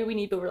 Maybe we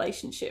need to build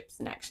relationships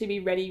and actually be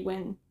ready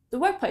when the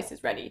workplace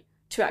is ready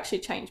to actually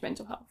change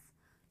mental health.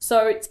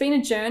 So it's been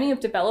a journey of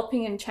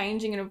developing and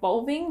changing and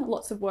evolving,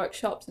 lots of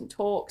workshops and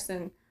talks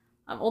and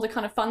all the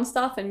kind of fun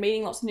stuff and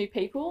meeting lots of new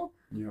people.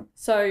 Yeah.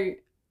 So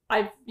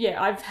I've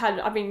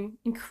been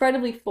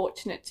incredibly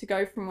fortunate to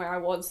go from where I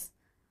was,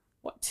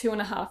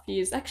 2.5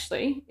 years,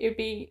 actually, it would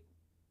be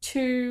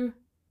 2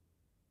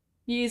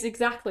 years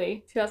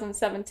exactly,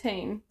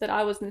 2017, that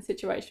I was in a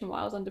situation where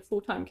I was under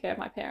full-time care of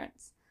my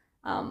parents,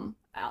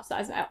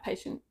 outside as an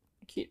outpatient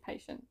acute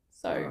patient.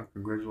 So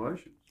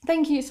congratulations.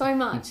 Thank you so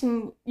much.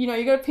 And, you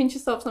got to pinch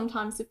yourself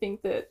sometimes to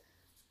think that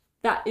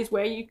is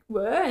where you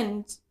were,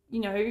 and,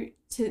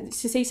 to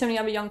see so many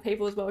other young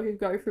people as well who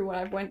go through what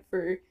I've went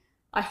through.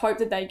 I hope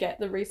that they get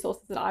the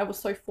resources that I was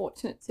so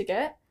fortunate to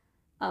get,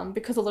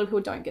 because a lot of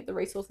people don't get the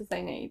resources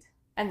they need.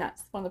 And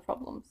that's one of the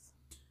problems.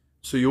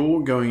 So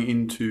you're going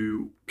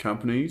into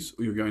companies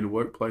or you're going to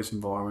workplace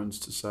environments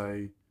to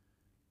say,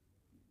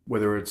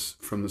 whether it's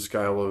from the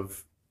scale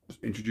of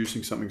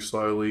introducing something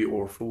slowly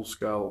or a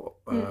full-scale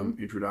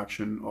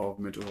introduction of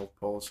mental health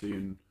policy.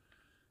 And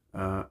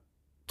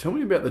tell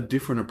me about the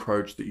different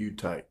approach that you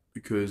take,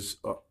 because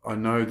I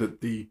know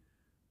that the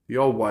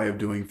old way of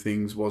doing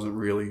things wasn't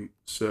really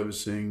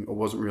servicing or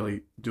wasn't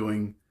really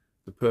doing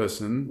the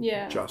person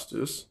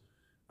justice,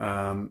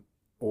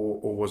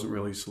 or wasn't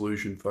really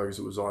solution focused.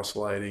 It was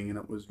isolating and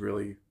it was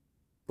really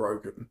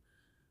broken.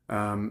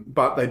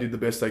 But they did the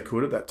best they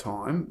could at that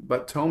time.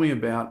 But tell me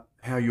about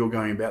how you're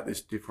going about this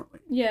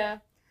differently. Yeah.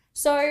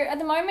 So at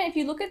the moment, if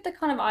you look at the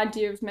kind of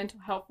idea of mental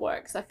health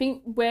works, I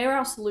think where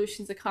our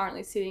solutions are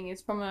currently sitting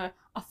is from a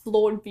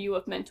flawed view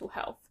of mental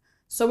health.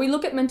 So we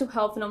look at mental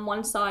health, and on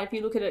one side, if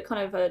you look at it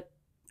kind of a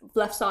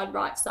left side,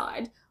 right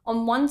side,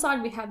 on one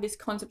side we have this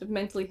concept of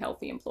mentally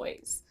healthy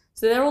employees.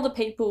 So they're all the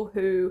people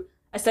who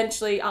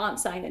essentially aren't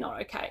saying they're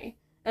not okay.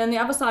 And on the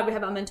other side, we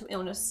have our mental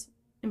ill health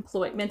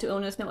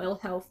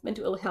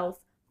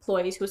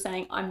employees who are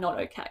saying, I'm not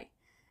okay.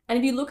 And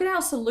if you look at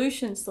our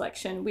solution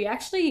selection,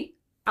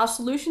 our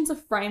solutions are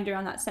framed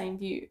around that same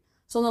view.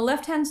 So on the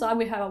left-hand side,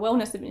 we have our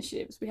wellness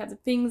initiatives. We have the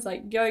things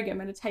like yoga,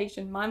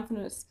 meditation,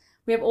 mindfulness.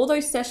 We have all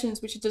those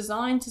sessions which are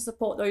designed to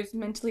support those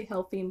mentally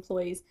healthy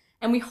employees.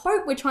 And we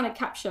hope we're trying to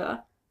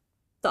capture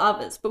the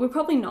others, but we're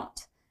probably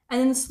not. And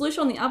then the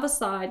solution on the other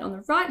side, on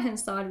the right-hand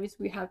side, is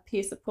we have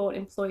peer support,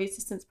 employee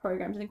assistance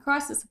programs, and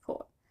crisis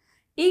support.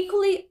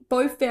 Equally,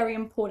 both very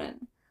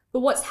important.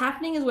 But what's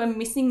happening is we're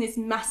missing this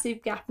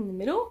massive gap in the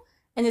middle,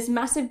 and this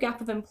massive gap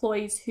of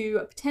employees who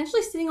are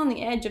potentially sitting on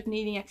the edge of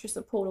needing extra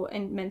support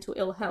and mental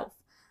ill health,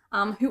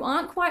 who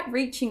aren't quite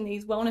reaching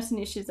these wellness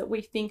initiatives that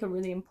we think are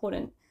really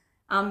important.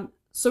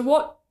 So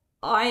what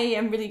I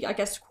am really, I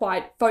guess,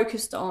 quite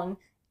focused on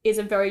is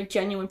a very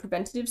genuine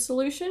preventative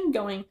solution,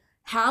 going,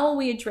 how are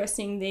we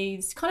addressing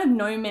these kind of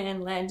no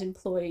man land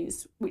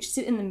employees which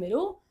sit in the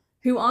middle,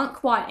 who aren't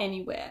quite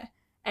anywhere,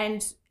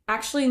 and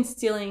actually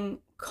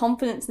instilling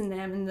confidence in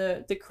them and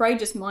the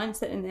courageous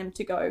mindset in them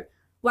to go,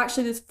 well,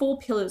 actually, there's 4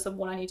 pillars of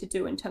what I need to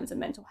do in terms of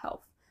mental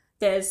health.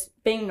 There's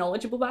being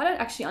knowledgeable about it,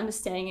 actually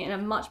understanding it in a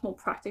much more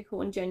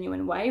practical and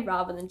genuine way,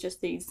 rather than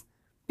just these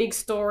big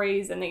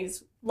stories and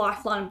these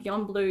Lifeline and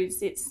Beyond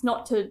Blues. It's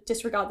not to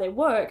disregard their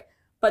work,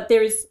 but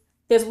there's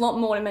a lot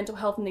more to mental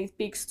health in these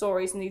big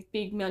stories and these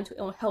big mental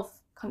ill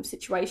health kind of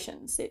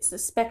situations. It's a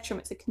spectrum,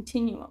 it's a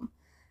continuum.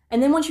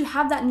 And then once you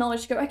have that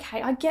knowledge, you go,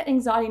 okay, I get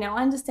anxiety now.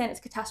 I understand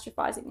it's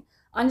catastrophizing.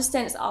 I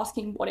understand it's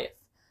asking what if.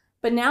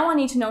 But now I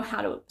need to know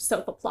how to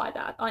self-apply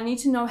that. I need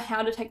to know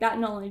how to take that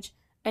knowledge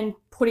and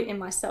put it in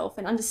myself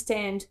and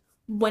understand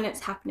when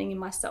it's happening in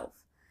myself.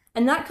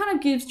 And that kind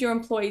of gives your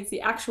employees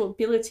the actual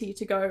ability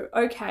to go,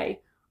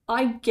 okay,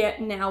 I get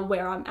now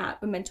where I'm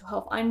at with mental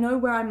health. I know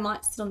where I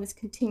might sit on this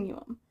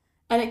continuum.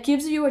 And it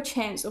gives you a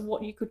chance of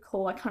what you could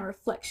call a kind of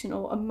reflection,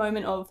 or a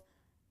moment of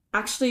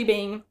actually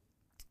being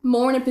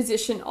more in a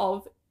position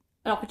of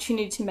an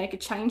opportunity to make a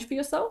change for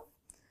yourself.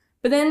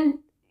 But then,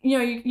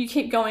 you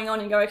keep going on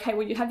and go, okay,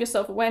 well, you have your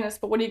self-awareness,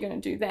 but what are you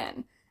going to do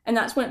then? And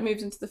that's when it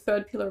moves into the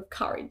third pillar of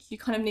courage. You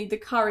kind of need the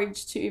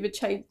courage to either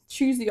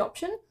choose the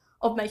option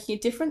of making a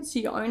difference to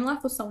your own life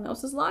or someone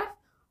else's life,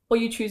 or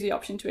you choose the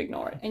option to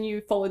ignore it and you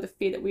follow the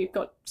fear that we've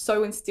got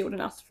so instilled in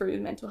us through the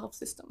mental health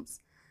systems.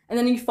 And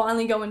then you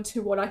finally go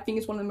into what I think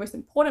is one of the most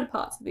important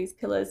parts of these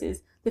pillars,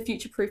 is the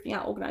future-proofing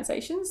our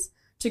organizations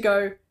to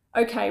go,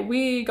 okay,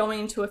 we're going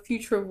into a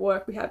future of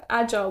work. We have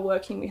agile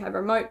working, we have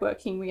remote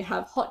working, we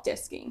have hot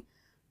desking.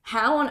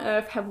 How on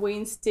earth have we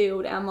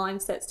instilled our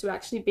mindsets to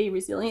actually be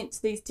resilient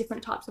to these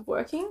different types of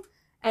working?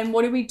 And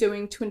what are we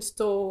doing to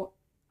install,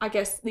 I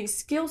guess, these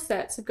skill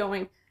sets of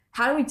going,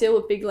 how do we deal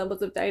with big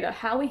levels of data?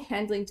 How are we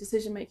handling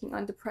decision-making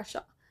under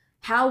pressure?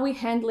 How are we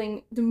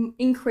handling the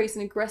increase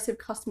in aggressive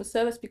customer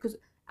service? Because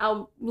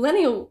our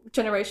millennial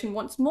generation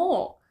wants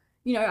more.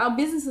 Our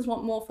businesses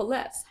want more for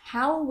less.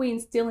 How are we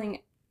instilling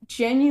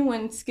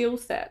genuine skill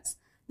sets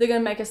that are going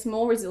to make us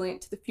more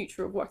resilient to the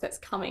future of work that's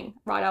coming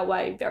right our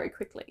way very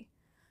quickly?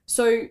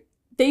 So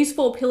these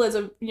 4 pillars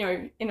are,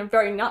 in a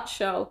very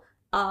nutshell,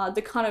 are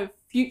the kind of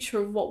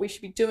future of what we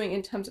should be doing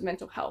in terms of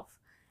mental health.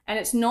 And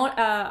it's not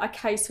a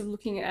case of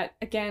looking at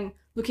what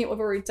we've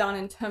already done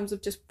in terms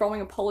of just throwing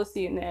a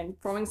policy in there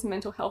and throwing some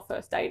mental health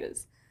first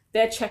aiders.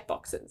 They're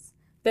checkboxes.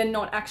 They're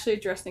not actually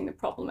addressing the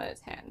problem at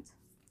its hand.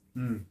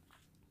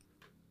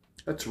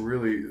 That's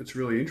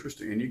really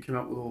interesting. And you came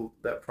up with all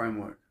that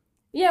framework.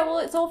 Yeah, well,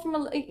 it's all from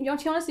all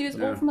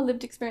from a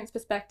lived experience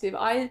perspective.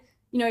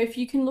 If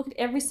you can look at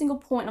every single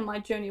point on my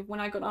journey of when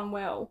I got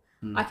unwell,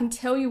 I can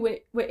tell you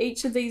where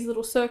each of these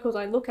little circles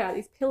I look at,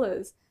 these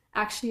pillars,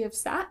 actually have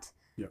sat.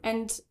 Yep.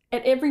 And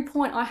at every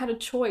point I had a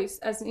choice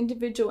as an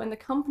individual, and the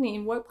company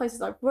and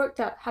workplaces I've worked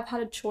at have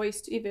had a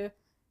choice to either,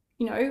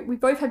 we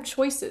both have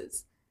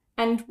choices.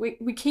 And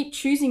we keep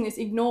choosing this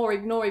ignore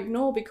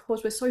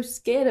because we're so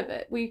scared of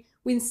it. We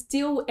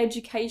instill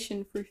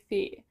education through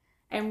fear.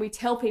 And we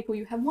tell people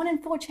you have 1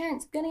 in 4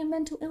 chance of getting a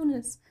mental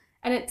illness.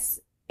 And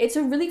it's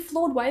a really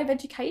flawed way of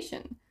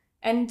education.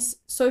 And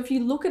so if you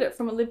look at it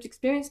from a lived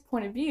experience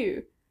point of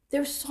view,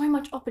 there is so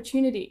much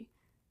opportunity.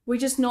 We're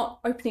just not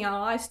opening our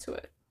eyes to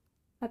it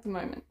at the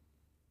moment.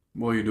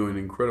 Well, you're doing an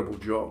incredible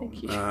job.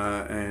 Thank you.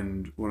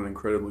 And what an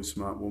incredibly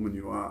smart woman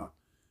you are.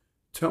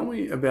 Tell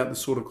me about the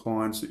sort of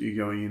clients that you're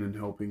going in and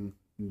helping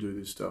do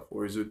this stuff.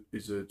 Or is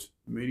it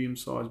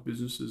medium-sized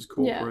businesses,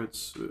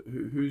 corporates?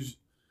 Yeah.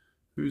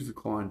 Who's the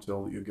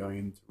clientele that you're going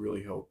in to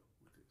really help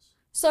with this?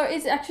 So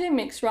it's actually a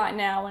mix right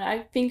now, and I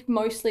think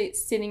mostly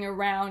it's sitting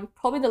around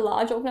probably the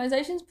large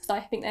organizations, because I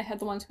think they have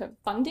the ones who have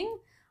funding.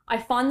 I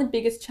find the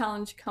biggest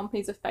challenge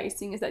companies are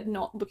facing is they're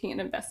not looking at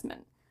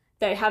investment.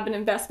 They have an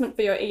investment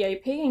for your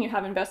EAP and you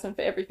have investment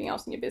for everything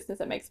else in your business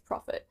that makes a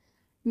profit.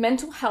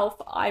 Mental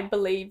health, I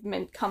believe,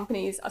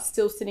 companies are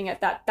still sitting at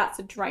that's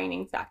a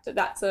draining factor.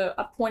 That's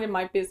a point in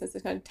my business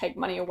that's going to take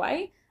money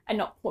away and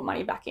not put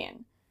money back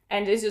in.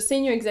 And as a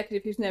senior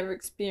executive who's never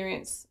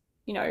experienced,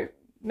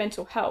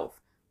 mental health,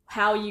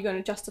 how are you going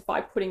to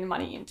justify putting the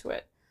money into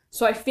it?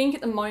 So I think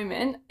at the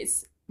moment,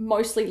 it's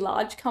mostly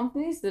large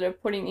companies that are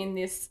putting in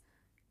this,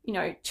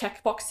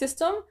 checkbox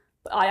system,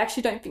 I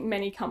actually don't think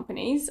many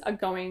companies are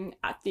going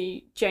at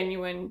the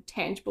genuine,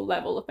 tangible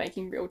level of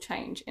making real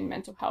change in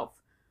mental health,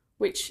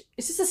 which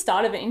is just the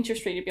start of an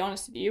industry, to be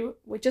honest with you.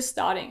 We're just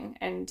starting.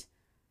 And,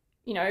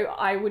 you know,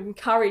 I would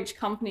encourage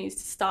companies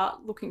to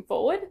start looking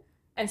forward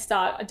and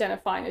start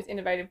identifying those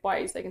innovative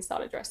ways they can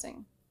start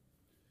addressing.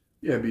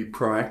 Yeah, be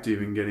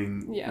proactive in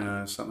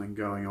getting something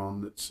going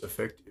on that's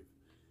effective.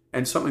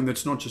 And something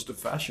that's not just a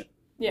fashion.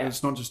 Yeah.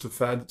 It's not just a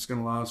fad that's going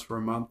to last for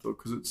a month or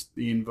because it's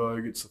the in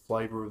vogue, it's the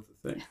flavour of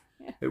the thing.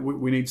 Yeah.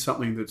 We need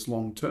something that's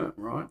long term,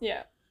 right?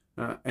 Yeah.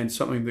 And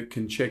something that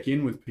can check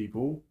in with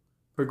people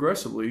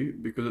progressively,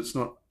 because it's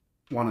not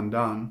one and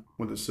done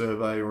with a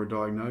survey or a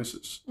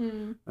diagnosis.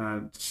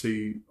 To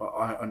see,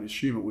 I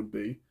assume it would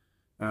be,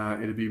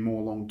 it'd be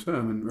more long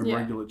term and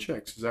regular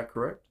checks. Is that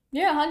correct?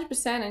 Yeah,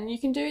 100%. And you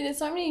can do, there's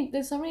so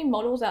many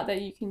models out there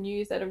you can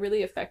use that are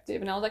really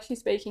effective. And I was actually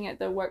speaking at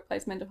the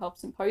Workplace Mental Health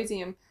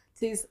Symposium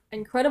to these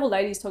incredible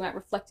ladies talking about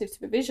reflective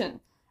supervision,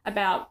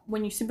 about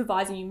when you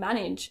supervise and you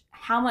manage,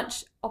 how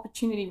much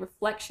opportunity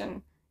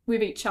reflection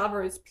with each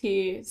other as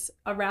peers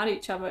around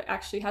each other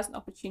actually has an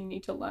opportunity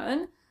to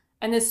learn.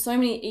 And there's so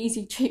many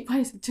easy, cheap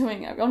ways of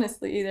doing it.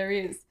 Honestly, there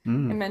is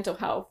in mental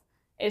health.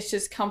 It's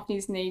just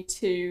companies need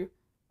to,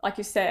 like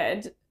you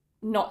said,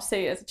 not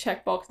see it as a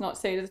checkbox, not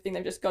see it as a thing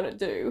they've just got to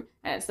do,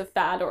 and it's a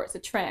fad or it's a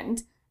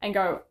trend, and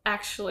go,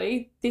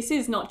 actually, this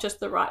is not just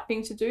the right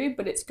thing to do,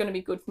 but it's going to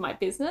be good for my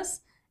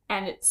business,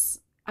 and it's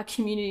a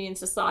community and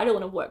societal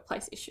and a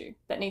workplace issue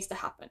that needs to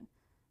happen.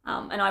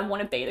 And I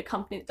want to be the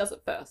company that does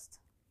it first.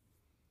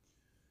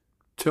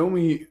 Tell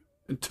me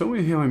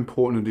how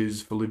important it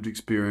is for lived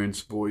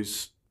experience,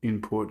 voice,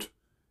 input,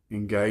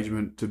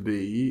 engagement to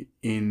be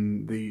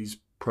in these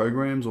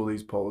programs or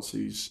these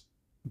policies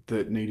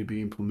that need to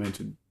be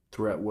implemented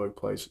throughout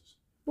workplaces.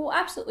 Well,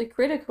 absolutely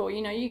critical.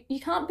 You know, you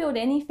can't build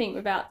anything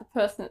without the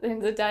person at the end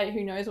of the day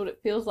who knows what it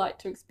feels like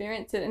to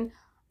experience it. And,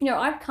 you know,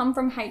 I've come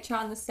from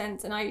HR in the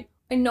sense, and I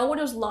know what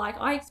it was like.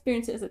 I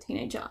experienced it as a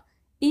teenager.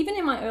 Even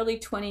in my early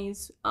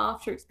 20s,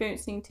 after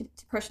experiencing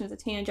depression as a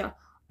teenager,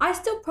 I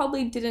still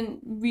probably didn't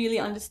really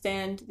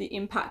understand the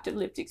impact of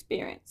lived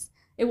experience.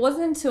 It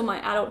wasn't until my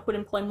adulthood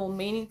and probably more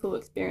meaningful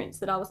experience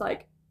that I was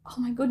like, oh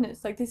my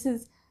goodness, like this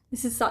is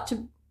such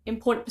an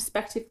important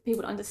perspective for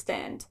people to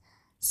understand.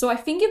 So I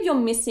think if you're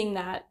missing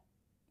that,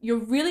 you're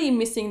really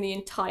missing the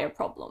entire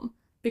problem,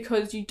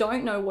 because you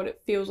don't know what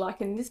it feels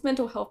like. And this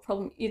mental health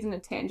problem isn't a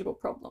tangible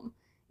problem.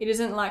 It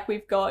isn't like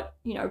we've got,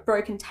 you know, a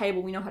broken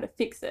table, we know how to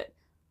fix it.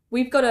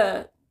 We've got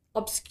a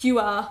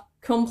obscure,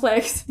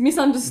 complex,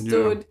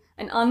 misunderstood,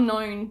 and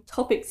unknown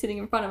topic sitting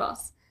in front of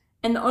us.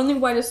 And the only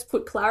way to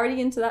put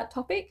clarity into that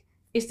topic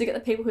is to get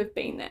the people who've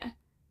been there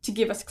to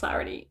give us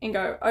clarity and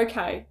go,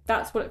 okay,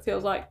 that's what it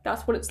feels like.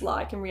 That's what it's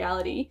like in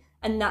reality.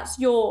 And that's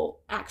your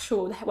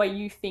actual way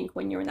you think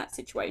when you're in that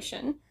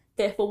situation.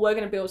 Therefore, we're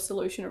going to build a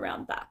solution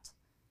around that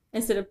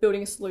instead of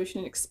building a solution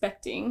and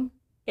expecting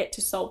it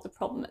to solve the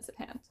problem that's at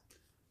hand.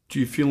 Do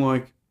you feel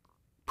like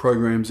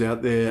programs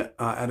out there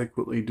are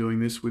adequately doing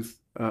this with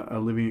a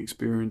living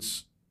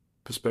experience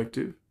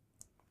perspective?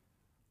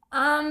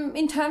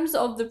 In terms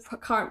of the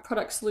current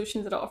product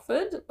solutions that are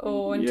offered,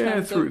 or in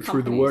terms of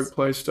through the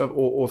workplace stuff,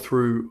 or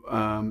through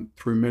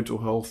mental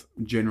health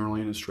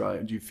generally in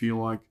Australia, do you feel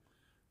like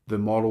the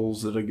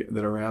models that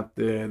are out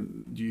there,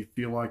 do you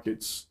feel like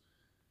it's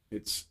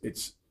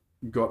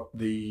got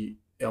the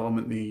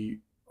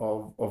element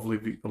of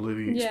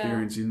living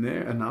experience in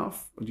there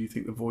enough? Or do you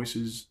think the voice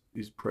is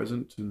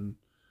present? And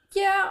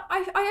yeah,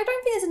 I don't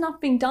think there's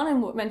enough being done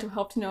in mental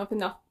health to know if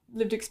enough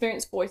lived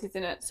experience voices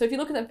in it. So if you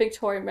look at the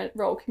Victoria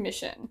Royal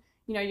Commission,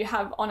 you know, you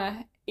have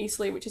Honor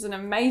Eastleigh, which is an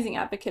amazing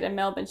advocate in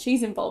Melbourne.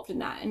 She's involved in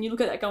that. And you look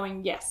at that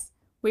going, yes,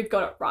 we've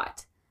got it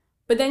right.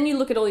 But then you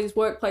look at all these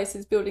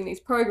workplaces building these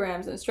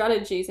programs and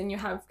strategies, and you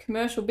have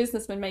commercial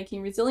businessmen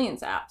making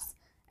resilience apps,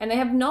 and they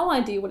have no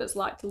idea what it's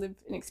like to live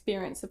an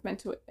experience of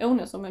mental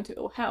illness or mental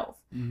ill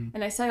health.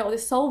 And they say, oh,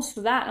 this solves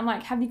for that. I'm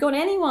like, have you got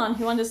anyone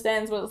who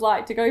understands what it's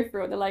like to go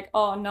through it? They're like,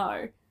 oh,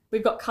 no.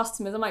 We've got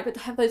customers. I'm like, but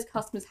have those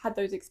customers had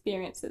those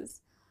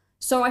experiences?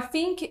 So I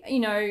think, you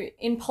know,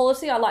 in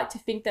policy, I like to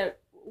think that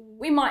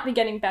we might be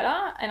getting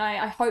better, and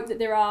I hope that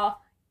there are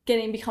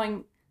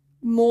becoming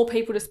more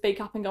people to speak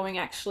up and going,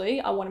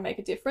 actually, I want to make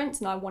a difference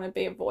and I want to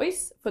be a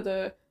voice for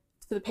the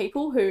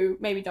people who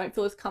maybe don't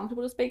feel as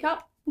comfortable to speak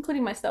up,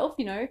 including myself.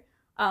 You know,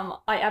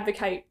 I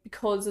advocate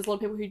because there's a lot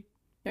of people who, you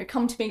know,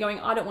 come to me going,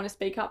 I don't want to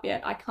speak up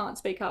yet. I can't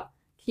speak up.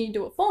 Can you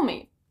do it for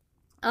me?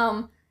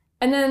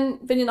 And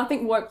then I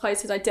think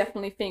workplaces, I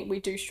definitely think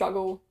we do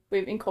struggle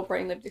with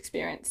incorporating lived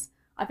experience.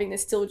 I think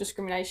there's still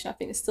discrimination. I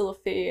think there's still a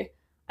fear.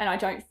 And I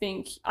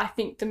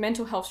think the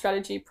mental health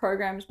strategy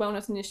programs,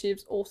 wellness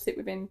initiatives all sit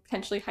within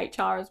potentially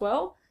HR as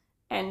well.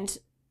 And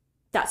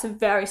that's a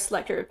very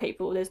select group of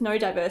people. There's no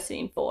diversity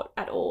in thought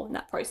at all in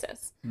that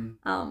process.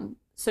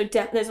 So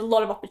there's a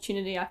lot of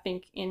opportunity, I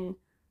think, in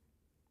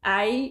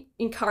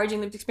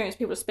encouraging lived experience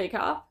people to speak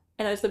up,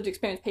 and those lived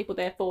experience people,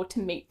 therefore, to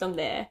meet them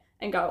there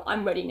and go,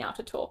 I'm ready now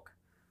to talk.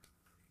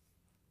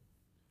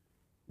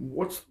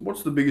 What's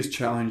the biggest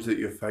challenge that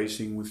you're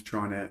facing with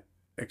trying to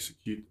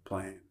execute the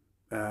plan,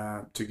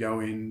 to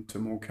go into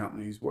more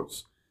companies?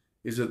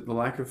 Is it the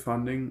lack of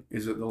funding?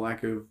 Is it the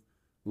lack of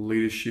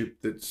leadership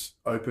that's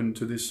open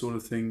to this sort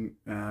of thing?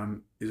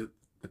 Is it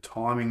the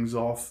timing's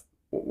off?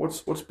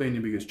 What's been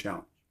your biggest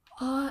challenge?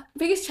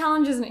 Biggest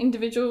challenge as an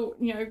individual,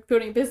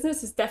 building a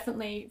business is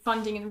definitely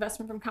funding and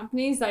investment from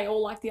companies. They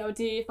all like the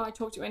idea. If I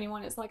talk to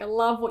anyone, it's like, I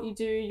love what you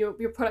do.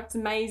 Your product's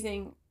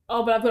amazing.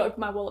 Oh, but I've got to open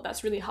my wallet.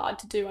 That's really hard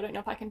to do. I don't know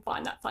if I can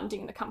find that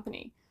funding in the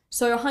company.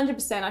 So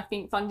 100%, I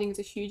think funding is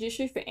a huge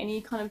issue for any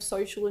kind of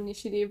social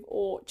initiative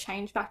or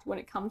change factor when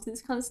it comes to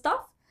this kind of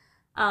stuff.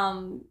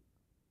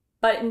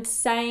 But in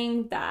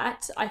saying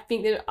that, I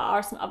think there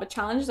are some other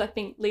challenges. I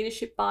think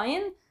leadership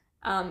buy-in,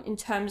 in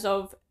terms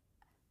of,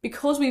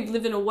 because we've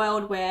lived in a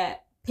world where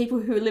people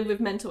who live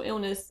with mental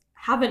illness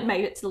haven't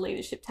made it to the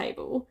leadership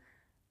table,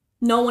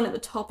 no one at the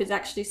top is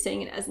actually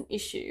seeing it as an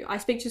issue. I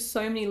speak to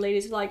so many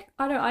leaders like,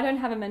 I don't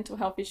have a mental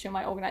health issue in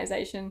my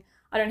organization.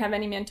 I don't have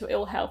any mental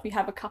ill health. We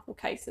have a couple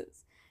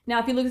cases. Now,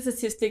 if you look at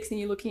statistics and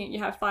you're looking at, you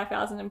have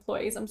 5,000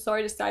 employees, I'm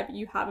sorry to say, but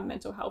you have a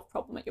mental health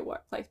problem at your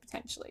workplace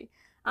potentially.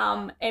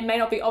 It may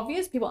not be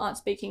obvious, people aren't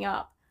speaking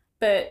up,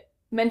 but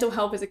mental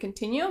health is a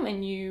continuum,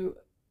 and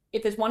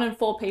if there's 1 in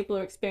 4 people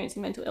who are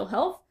experiencing mental ill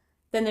health,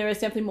 then there is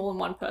definitely more than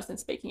one person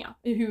speaking up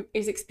who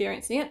is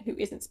experiencing it, who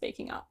isn't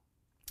speaking up.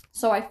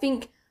 So I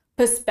think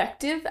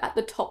perspective at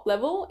the top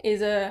level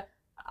is a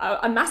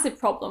massive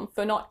problem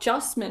for not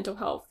just mental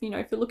health.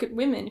 If you look at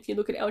women, if you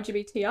look at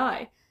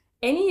LGBTI,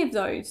 any of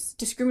those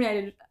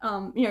discriminated,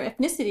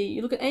 ethnicity,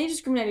 you look at any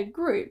discriminated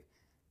group,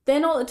 they're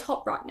not at the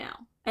top right now.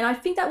 And I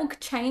think that will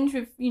change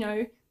with,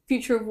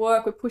 future of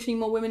work. We're pushing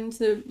more women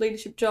into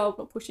leadership jobs,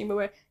 but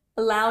we're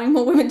allowing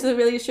more women to the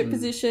leadership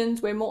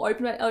positions. We're more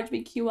open about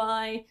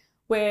LGBTQI.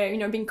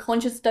 We're, being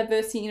conscious of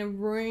diversity in a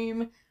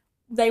room.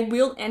 They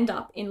will end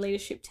up in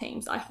leadership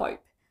teams, I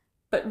hope.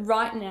 But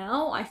right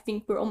now, I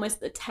think we're almost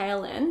at the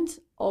tail end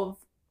of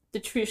the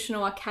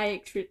traditional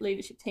archaic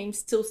leadership team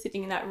still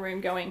sitting in that room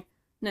going,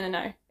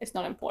 no, it's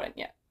not important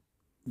yet.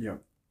 Yeah.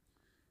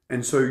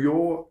 And so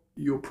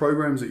your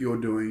programs that you're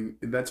doing,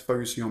 that's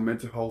focusing on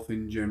mental health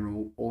in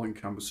general, all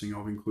encompassing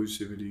of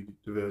inclusivity,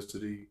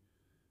 diversity,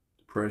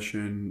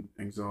 depression,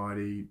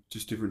 anxiety,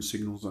 just different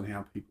signals on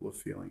how people are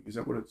feeling. Is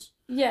that what it's?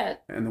 Yeah.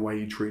 And the way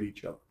you treat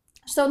each other.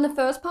 So in the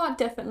first part,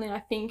 definitely,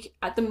 I think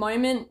at the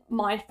moment,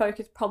 my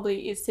focus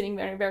probably is sitting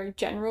in a very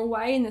general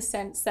way, in the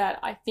sense that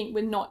I think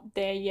we're not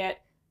there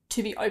yet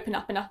to be open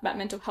up enough about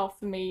mental health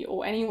for me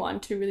or anyone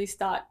to really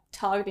start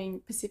targeting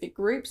specific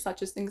groups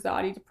such as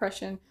anxiety,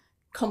 depression,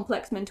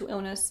 complex mental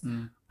illness.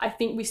 I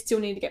think we still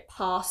need to get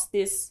past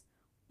this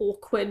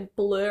awkward,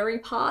 blurry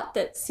part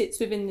that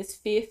sits within this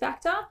fear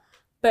factor.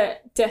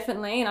 But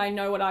definitely, and I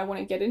know what I want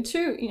to get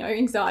into,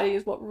 anxiety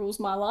is what rules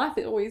my life.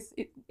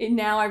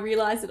 Now I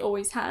realize it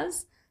always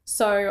has.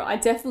 So I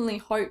definitely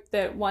hope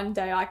that one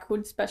day I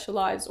could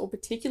specialize or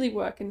particularly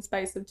work in the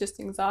space of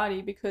just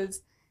anxiety,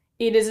 because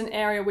it is an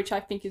area which I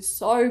think is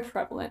so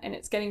prevalent, and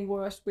it's getting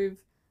worse with,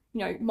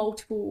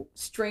 multiple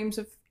streams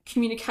of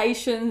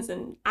communications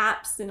and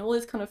apps and all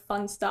this kind of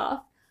fun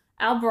stuff.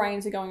 Our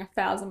brains are going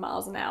 1,000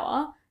 miles an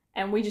hour,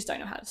 and we just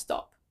don't know how to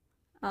stop.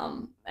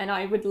 And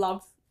I would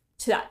love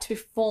that to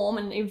form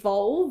and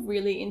evolve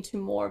really into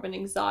more of an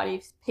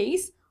anxiety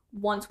piece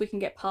once we can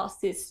get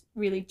past this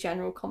really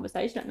general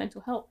conversation about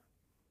mental health.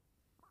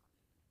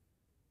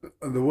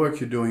 The work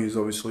you're doing is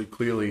obviously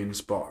clearly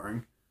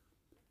inspiring.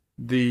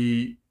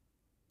 The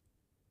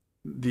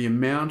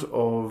amount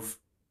of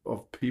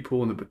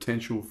people and the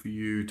potential for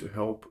you to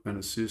help and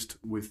assist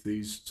with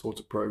these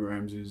sorts of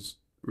programs is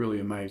really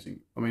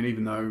amazing. I mean,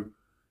 even though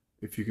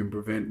if you can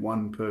prevent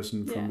one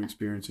person from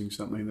experiencing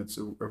something, that's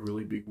a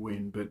really big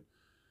win. But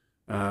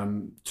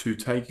to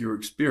take your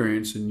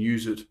experience and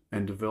use it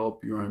and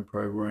develop your own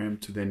program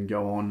to then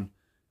go on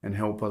and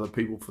help other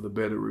people for the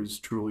better is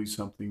truly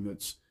something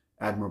that's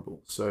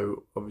admirable.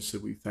 So obviously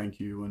we thank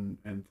you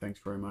and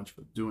thanks very much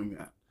for doing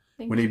that.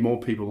 We need more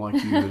people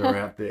like you that are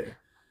out there,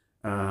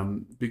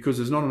 because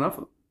there's not enough of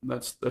them.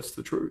 That's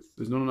the truth.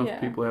 There's not enough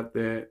people out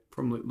there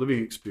from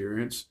living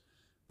experience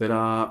that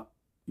are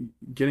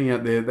getting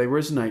out there. They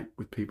resonate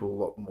with people a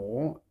lot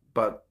more,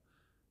 but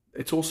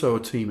it's also a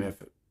team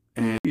effort.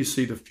 And you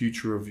see the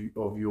future of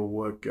your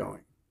work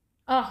going?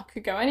 Oh,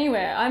 could go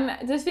anywhere.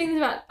 I think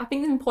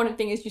the important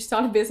thing is you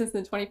start a business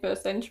in the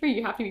 21st century,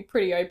 you have to be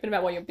pretty open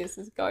about where your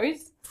business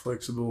goes.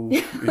 Flexible.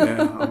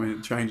 Yeah. I mean,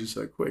 it changes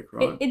so quick,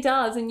 right? It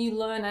does, and you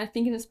learn. I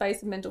think in the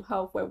space of mental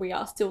health where we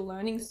are still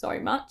learning so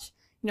much,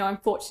 I'm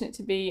fortunate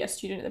to be a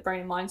student at the Brain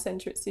and Mind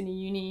Centre at Sydney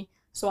Uni,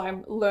 so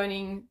I'm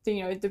learning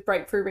the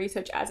breakthrough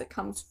research as it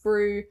comes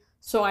through.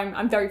 So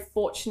I'm very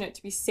fortunate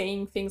to be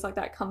seeing things like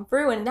that come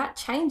through, and that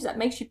change, that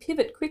makes you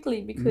pivot quickly,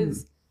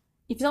 because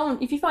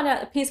if you find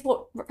out a peer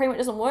support framework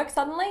doesn't work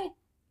suddenly,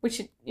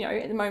 which at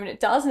the moment it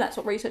does, and that's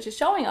what research is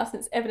showing us, and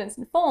it's evidence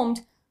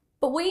informed,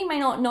 but we may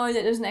not know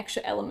that there's an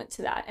extra element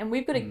to that, and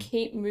we've got to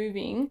keep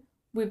moving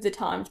with the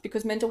times,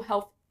 because mental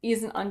health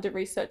is an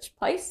under-researched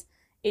place.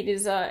 It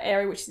is an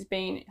area which has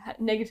been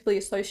negatively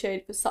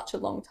associated for such a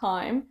long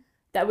time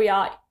that we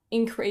are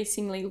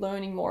increasingly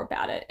learning more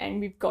about it, and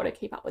we've got to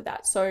keep up with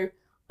that. So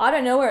I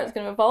don't know where it's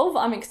going to evolve.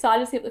 I'm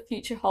excited to see what the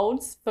future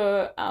holds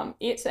for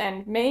it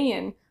and me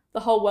and the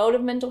whole world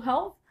of mental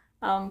health,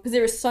 because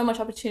there is so much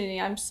opportunity.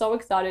 I'm so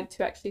excited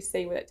to actually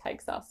see where it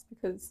takes us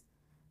because,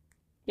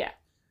 yeah.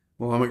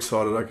 Well, I'm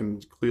excited. I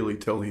can clearly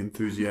tell the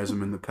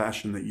enthusiasm and the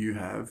passion that you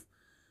have.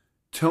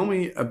 Tell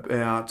me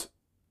about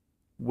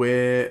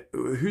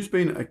who's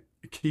been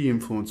a key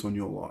influence on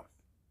your life?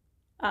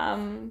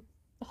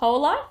 The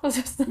whole life? Or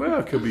just Well,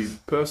 it could be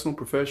personal,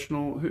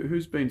 professional.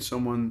 Who's been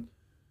someone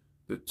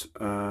that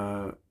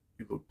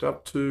you looked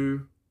up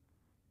to?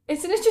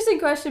 It's an interesting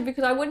question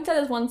because I wouldn't say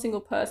there's one single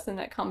person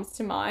that comes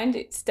to mind.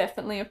 It's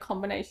definitely a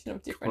combination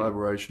of different...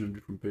 Collaboration of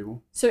different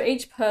people. So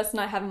each person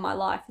I have in my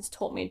life has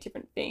taught me a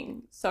different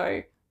thing.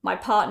 So my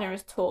partner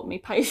has taught me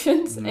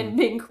patience and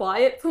being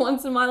quiet for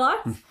once in my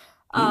life.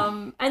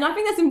 And I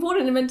think that's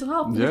important in mental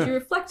health because you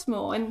reflect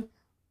more. And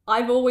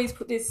I've always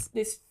put this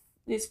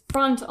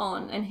front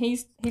on, and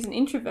he's an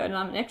introvert and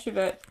I'm an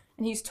extrovert,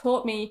 and he's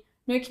taught me,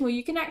 no, Kimmel,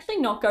 you can actually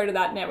not go to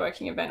that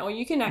networking event, or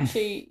you can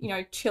actually,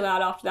 chill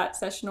out after that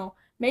session, or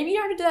maybe you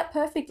don't have to do that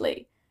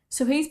perfectly.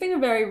 So he's been a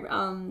very,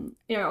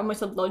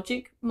 almost a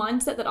logic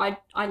mindset that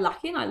I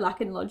lack in. I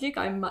lack in logic.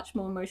 I'm much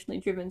more emotionally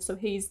driven. So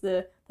he's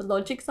the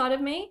logic side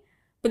of me.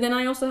 But then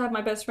I also have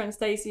my best friend,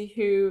 Stacey,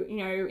 who,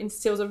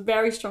 instills a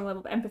very strong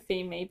level of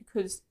empathy in me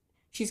because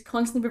she's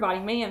constantly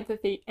providing me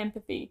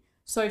empathy.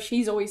 So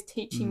she's always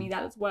teaching me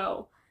that as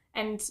well.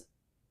 And,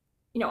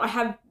 I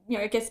have,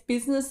 I guess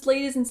business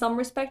leaders in some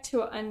respect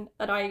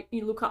that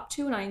you look up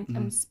to and I am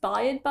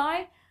inspired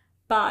by.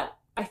 But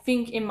I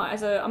think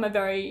I'm a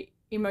very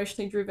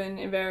emotionally driven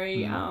and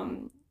very,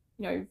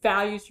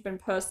 values driven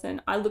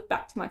person. I look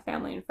back to my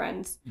family and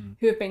friends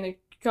who have been the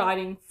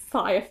guiding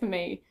fire for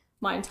me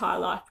my entire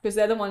life because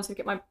they're the ones who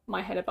get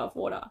my head above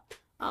water.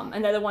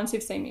 And they're the ones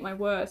who've seen me at my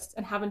worst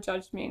and haven't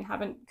judged me and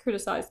haven't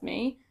criticized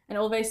me. And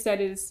all they said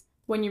is,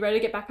 when you're ready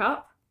to get back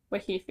up, we're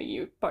here for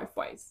you both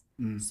ways.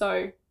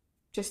 So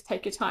just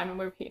take your time and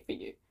we're here for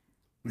you.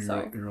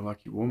 You're a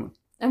lucky woman.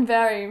 I'm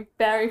very,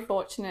 very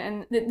fortunate.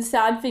 And the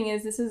sad thing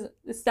is,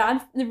 the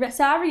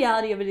sad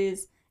reality of it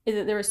is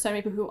that there are so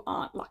many people who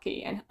aren't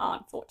lucky and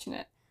aren't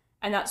fortunate.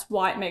 And that's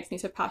why it makes me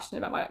so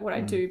passionate about what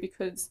I do,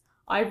 because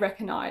I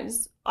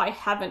recognize I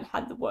haven't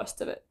had the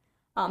worst of it.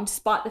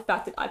 Despite the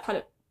fact that I've had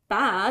it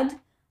bad,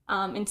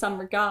 in some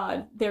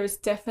regard, there is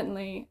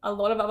definitely a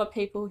lot of other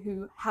people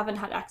who haven't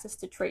had access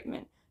to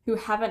treatment, who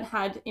haven't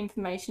had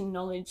information,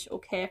 knowledge, or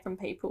care from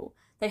people.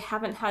 They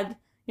haven't had,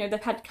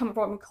 they've had to come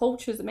from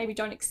cultures that maybe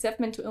don't accept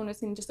mental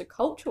illness in just a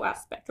cultural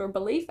aspect or a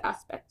belief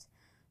aspect.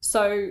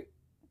 So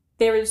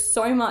there is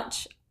so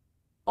much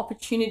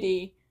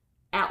opportunity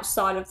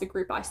outside of the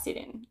group I sit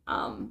in.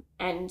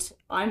 And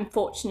I'm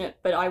fortunate,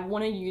 but I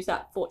want to use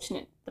that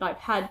fortunate that I've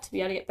had to be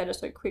able to get better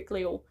so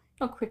quickly, or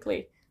not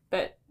quickly,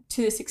 but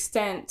to this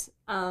extent,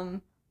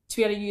 to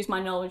be able to use my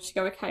knowledge to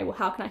go, okay, well,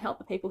 how can I help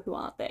the people who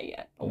aren't there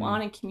yet, or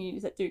aren't in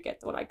communities that do get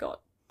what I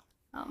got?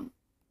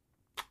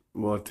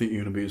 Well, I think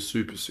you're going to be a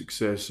super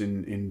success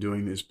in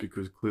doing this,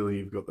 because clearly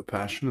you've got the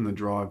passion and the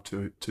drive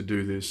to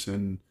do this,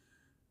 and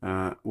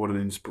what an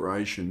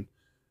inspiration,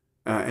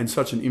 and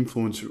such an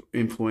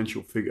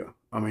influential figure.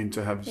 I mean,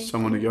 to have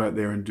someone to go out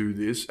there and do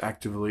this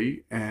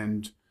actively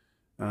and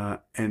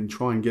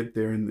try and get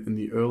there in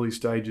the early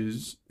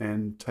stages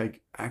and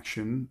take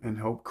action and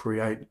help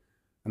create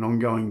an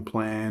ongoing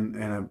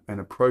plan and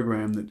a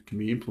program that can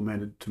be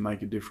implemented to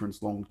make a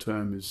difference long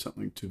term is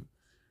something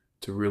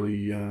to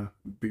really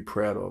be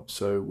proud of.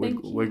 So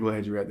we're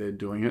glad you're out there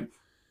doing it.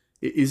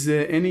 Is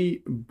there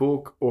any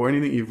book or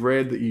anything you've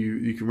read that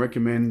you can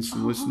recommend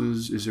some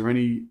listeners? Is there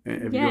any?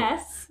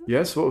 Yes.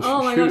 Yes? Well,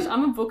 my gosh,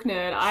 I'm a book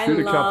nerd. I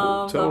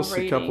love Tell us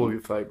reading. a couple of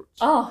your favourites.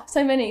 Oh,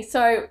 so many.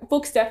 So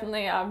books,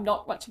 definitely. I'm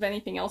not much of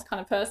anything else kind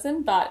of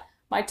person, but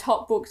my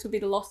top books would be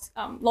The Lost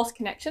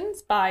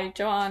Connections by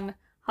Johann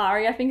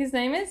Hari, I think his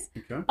name is.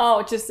 Okay.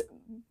 Oh, just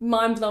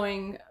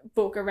mind-blowing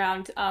book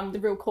around the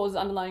real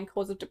underlying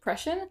cause of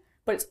depression,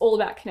 but it's all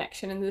about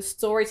connection, and the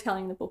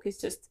storytelling in the book is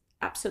just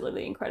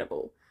absolutely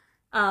incredible.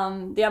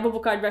 The other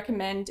book I'd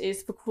recommend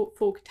is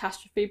Full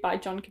Catastrophe by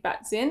Jon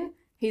Kabat-Zinn.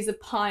 He's a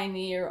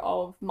pioneer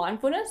of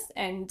mindfulness,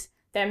 and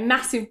they're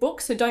massive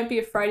books, so don't be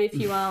afraid if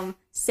you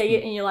see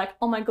it and you're like,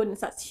 oh my goodness,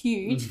 that's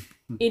huge.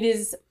 It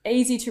is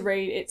easy to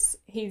read.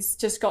 He's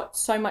just got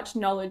so much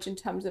knowledge in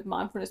terms of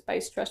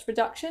mindfulness-based stress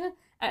reduction,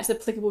 and it's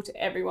applicable to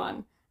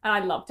everyone. And I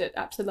loved it.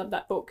 Absolutely loved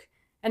that book.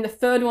 And the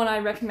third one I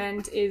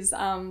recommend is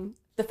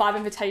The 5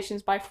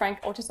 Invitations by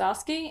Frank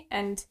Otaczewski,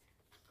 and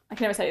I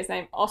can never say his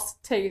name,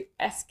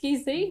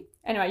 Otaczewski.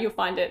 Anyway, you'll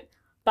find it.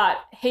 But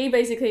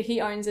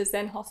he owns a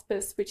Zen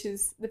hospice, which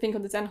is the thing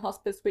called the Zen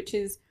hospice, which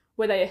is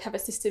where they have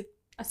assisted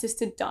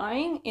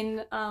dying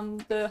in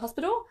the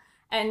hospital.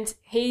 And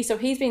he's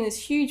been in this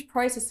huge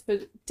process for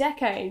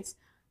decades,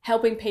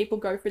 helping people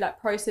go through that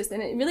process.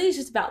 And it really is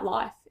just about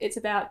life. It's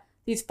about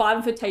these 5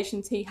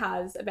 invitations he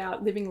has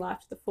about living life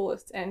to the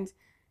fullest. And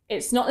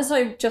it's not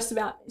necessarily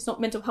it's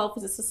not mental health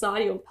as a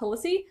society or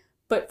policy,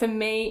 But for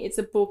me, it's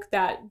a book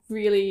that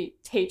really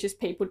teaches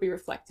people to be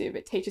reflective.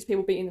 It teaches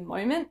people to be in the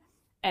moment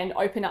and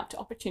open up to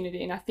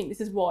opportunity. And I think this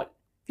is what,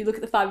 if you look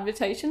at the 5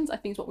 invitations, I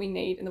think is what we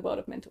need in the world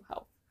of mental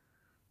health.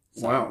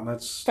 So, wow,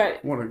 that's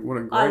what a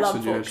great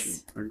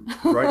suggestion.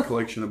 A great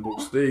collection of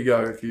books. There you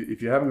go.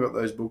 If you haven't got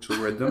those books or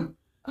read them,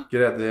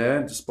 get out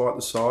there. Despite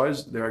the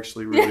size, they're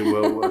actually really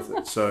well worth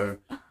it. So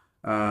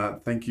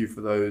thank you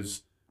for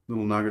those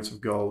little nuggets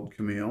of gold,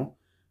 Camille.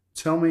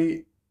 Tell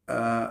me,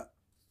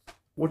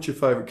 what's your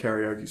favourite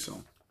karaoke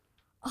song?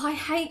 I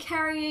hate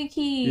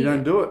karaoke. You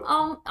don't do it?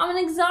 I'm an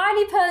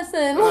anxiety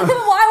person. Why would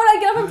I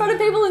get up in front of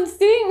people and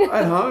sing?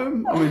 At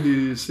home? I mean, do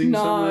you sing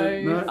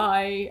something? No,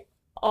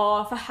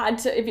 if I had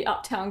to, it'd be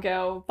Uptown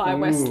Girl by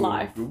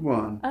Westlife. Good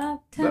one.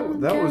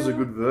 That was a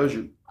good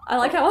version. I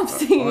like how I'm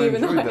singing I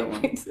even though that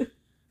one.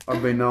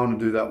 I've been known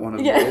to do that one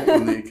as well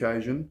on the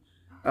occasion.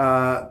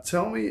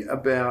 Tell me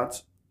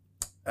about,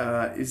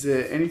 is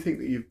there anything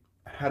that you've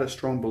had a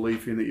strong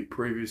belief in that you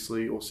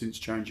previously or since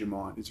changed your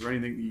mind? Is there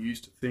anything that you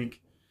used to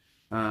think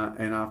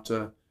and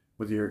after,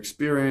 with your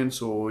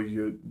experience or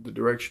the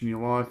direction in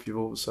your life, you've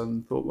all of a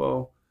sudden thought,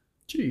 well,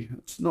 gee,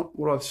 it's not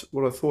what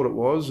I thought it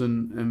was,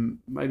 and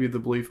maybe the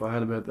belief I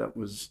had about that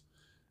was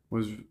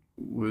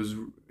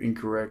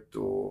incorrect,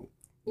 or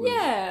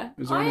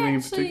is there anything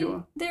in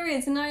particular? There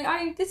is, and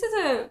I this is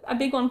a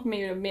big one for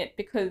me to admit,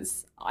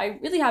 because I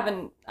really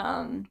haven't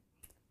kind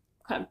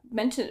of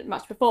mentioned it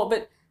much before,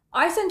 but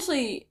I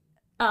essentially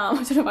I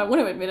don't know if I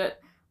want to admit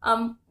it.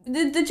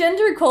 The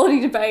gender equality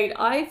debate,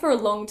 I for a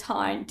long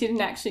time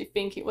didn't actually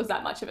think it was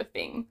that much of a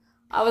thing.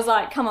 I was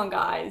like, come on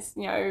guys,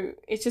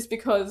 it's just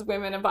because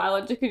women are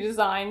biologically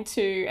designed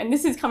to, and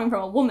this is coming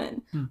from a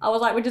woman, I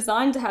was like, we're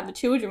designed to have the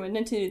children, we're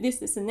meant to do this,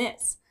 this and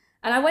this.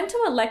 And I went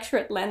to a lecture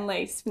at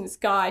Lendlease from this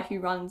guy who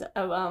runs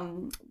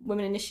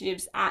women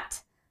initiatives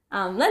at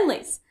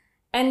Lendlease.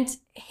 And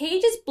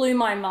he just blew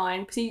my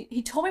mind because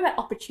he told me about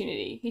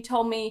opportunity. He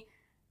told me,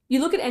 you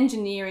look at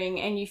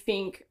engineering and you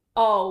think,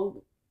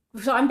 oh,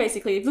 so I'm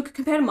basically,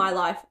 compared to my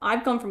life,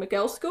 I've gone from a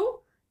girls'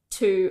 school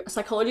to a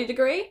psychology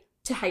degree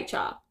to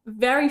HR.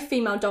 Very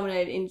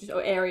female-dominated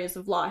areas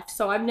of life.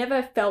 So I've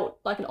never felt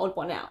like an odd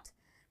one out.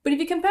 But if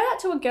you compare that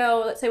to a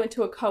girl, let's say went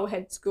to a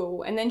co-ed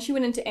school and then she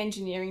went into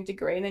engineering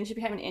degree and then she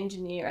became an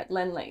engineer at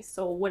Lendlease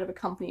or whatever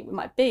company it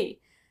might be,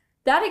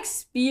 that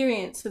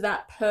experience for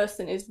that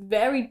person is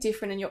very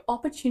different and your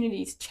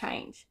opportunities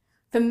change.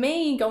 For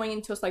me, going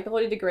into a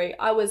psychology degree,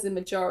 I was the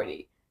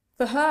majority.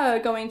 For her,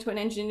 going to an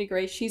engineering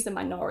degree, she's the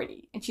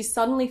minority and she's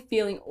suddenly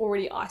feeling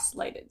already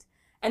isolated.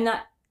 And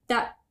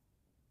that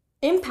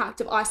impact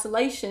of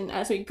isolation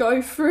as we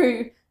go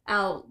through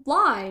our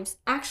lives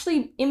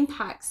actually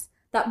impacts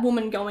that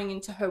woman going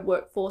into her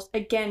workforce,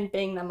 again,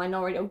 being the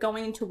minority, or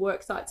going into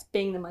work sites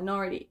being the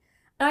minority.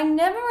 And I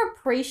never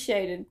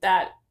appreciated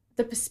that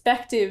the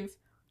perspective,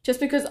 just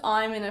because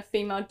I'm in a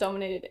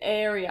female-dominated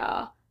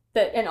area,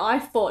 and I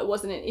thought it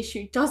wasn't an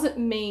issue, doesn't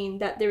mean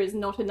that there is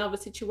not another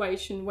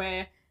situation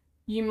where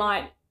you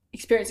might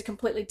experience it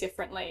completely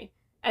differently.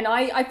 And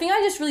I think I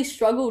just really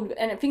struggled,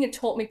 and I think it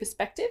taught me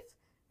perspective,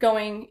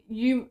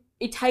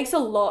 it takes a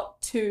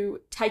lot to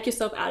take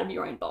yourself out of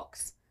your own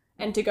box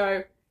and to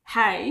go,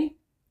 hey,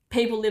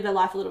 people live their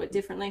life a little bit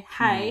differently.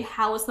 Hey,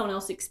 how has someone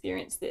else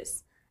experienced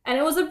this? And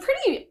it was a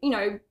pretty,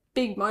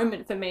 big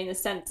moment for me in the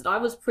sense that I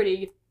was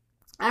pretty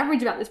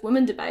average about this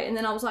women debate. And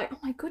then I was like, oh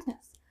my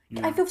goodness,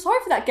 I feel sorry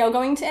for that girl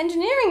going to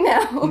engineering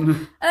now.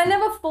 And I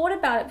never thought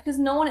about it because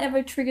no one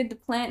ever triggered the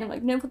plant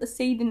and never put the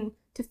seed in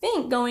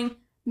to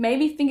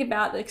maybe think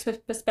about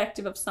the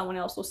perspective of someone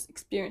else or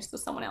experience of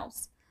someone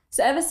else.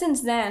 So ever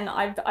since then,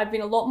 I've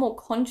been a lot more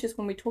conscious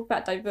when we talk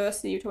about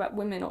diversity, we talk about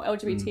women or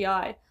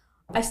LGBTI.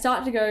 I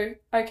start to go,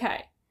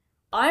 okay,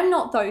 I'm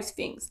not those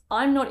things.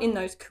 I'm not in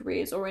those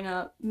careers or in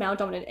a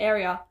male-dominated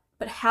area,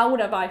 but how would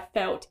have I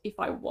felt if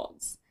I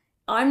was?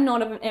 I'm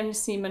not of an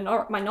ethnicity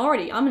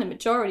minority. I'm in a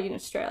majority in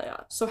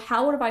Australia. So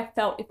how would have I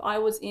felt if I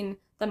was in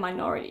the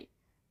minority?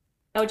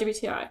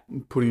 LGBTI.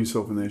 Putting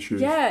yourself in their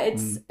shoes. Yeah,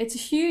 it's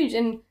huge.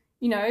 And,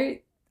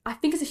 I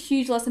think it's a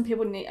huge lesson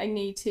people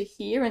need to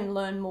hear and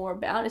learn more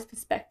about is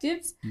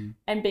perspectives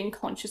and being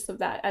conscious of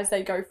that as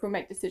they go through and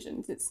make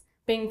decisions. It's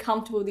being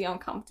comfortable with the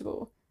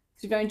uncomfortable.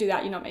 Because if you don't do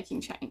that, you're not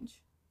making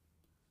change.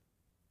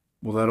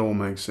 Well, that all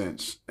makes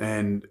sense.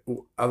 And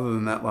other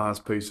than that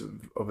last piece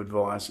of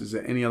advice, is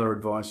there any other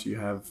advice you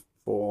have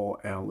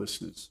for our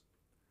listeners?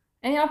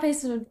 Any other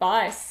piece of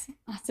advice?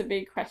 That's a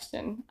big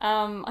question.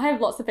 I have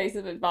lots of pieces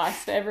of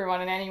advice for everyone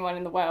and anyone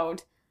in the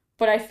world.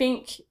 But I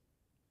think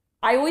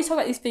I always talk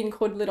about this thing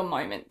called little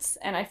moments.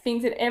 And I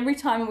think that every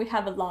time we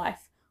have a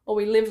life or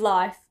we live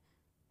life,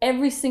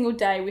 every single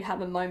day we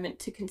have a moment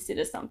to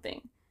consider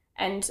something.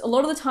 And a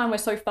lot of the time we're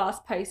so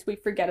fast-paced, we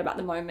forget about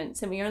the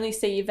moments and we only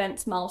see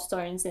events,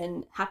 milestones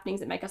and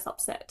happenings that make us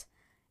upset.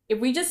 If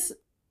we just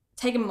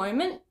take a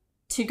moment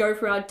to go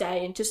through our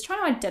day and just try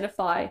to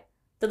identify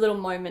the little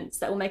moments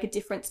that will make a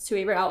difference to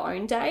either our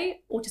own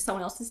day or to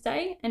someone else's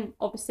day, and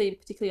obviously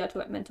particularly I talk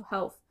about mental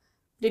health.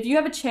 But if you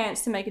have a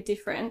chance to make a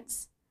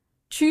difference,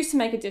 choose to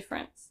make a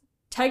difference.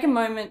 Take a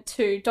moment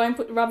to don't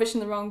put the rubbish in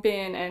the wrong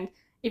bin and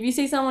If you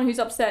see someone who's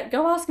upset,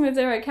 go ask them if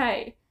they're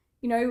okay.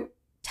 You know,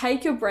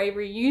 take your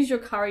bravery, use your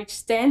courage,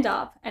 stand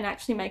up and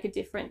actually make a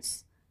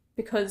difference,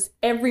 because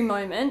every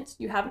moment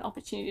you have an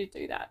opportunity to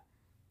do that.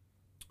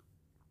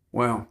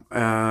 Wow.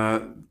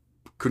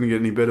 Couldn't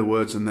get any better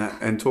words than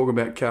that. And talk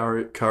about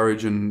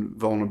courage and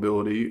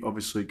vulnerability.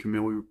 Obviously,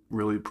 Camille, we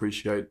really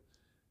appreciate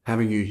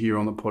having you here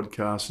on the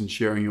podcast and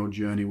sharing your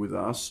journey with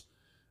us.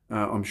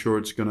 I'm sure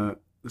it's going to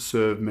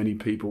serve many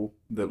people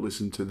that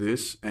listen to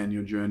this, and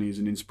your journey is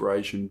an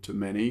inspiration to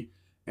many,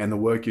 and the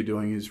work you're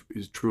doing is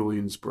truly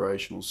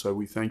inspirational. So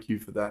we thank you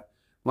for that.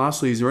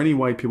 Lastly, is there any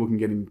way people can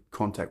get in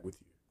contact with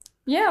you?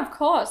 Yeah, of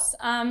course.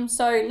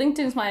 So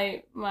LinkedIn is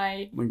my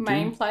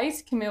main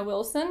place, Camille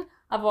Wilson.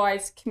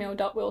 Otherwise,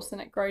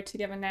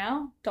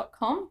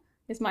 camille.wilson@growtogethernow.com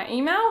is my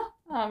email.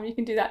 You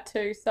can do that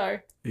too. So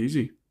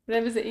easy.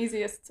 Whatever's the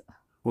easiest.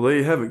 Well, there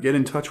you have it. Get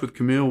in touch with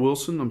Camille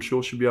Wilson. I'm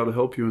sure she'll be able to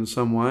help you in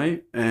some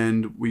way.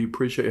 And we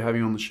appreciate you having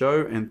you on the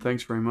show. And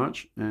thanks very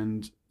much.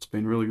 And it's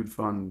been really good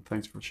fun.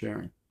 Thanks for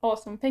sharing.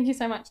 Awesome. Thank you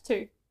so much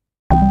too.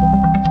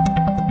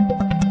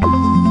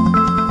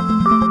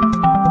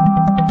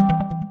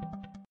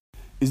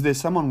 Is there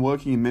someone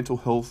working in mental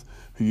health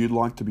who you'd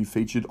like to be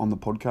featured on the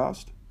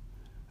podcast?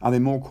 Are there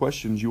more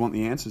questions you want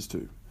the answers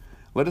to?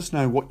 Let us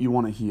know what you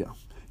want to hear.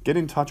 Get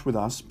in touch with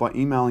us by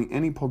emailing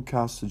any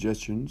podcast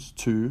suggestions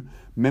to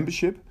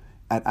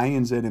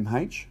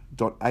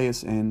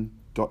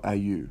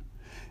membership@anzmh.asn.au.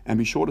 And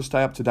be sure to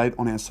stay up to date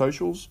on our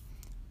socials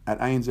at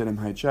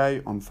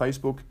ANZMHA on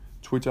Facebook,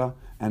 Twitter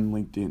and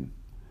LinkedIn.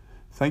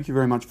 Thank you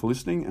very much for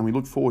listening, and we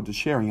look forward to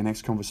sharing our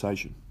next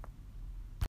conversation.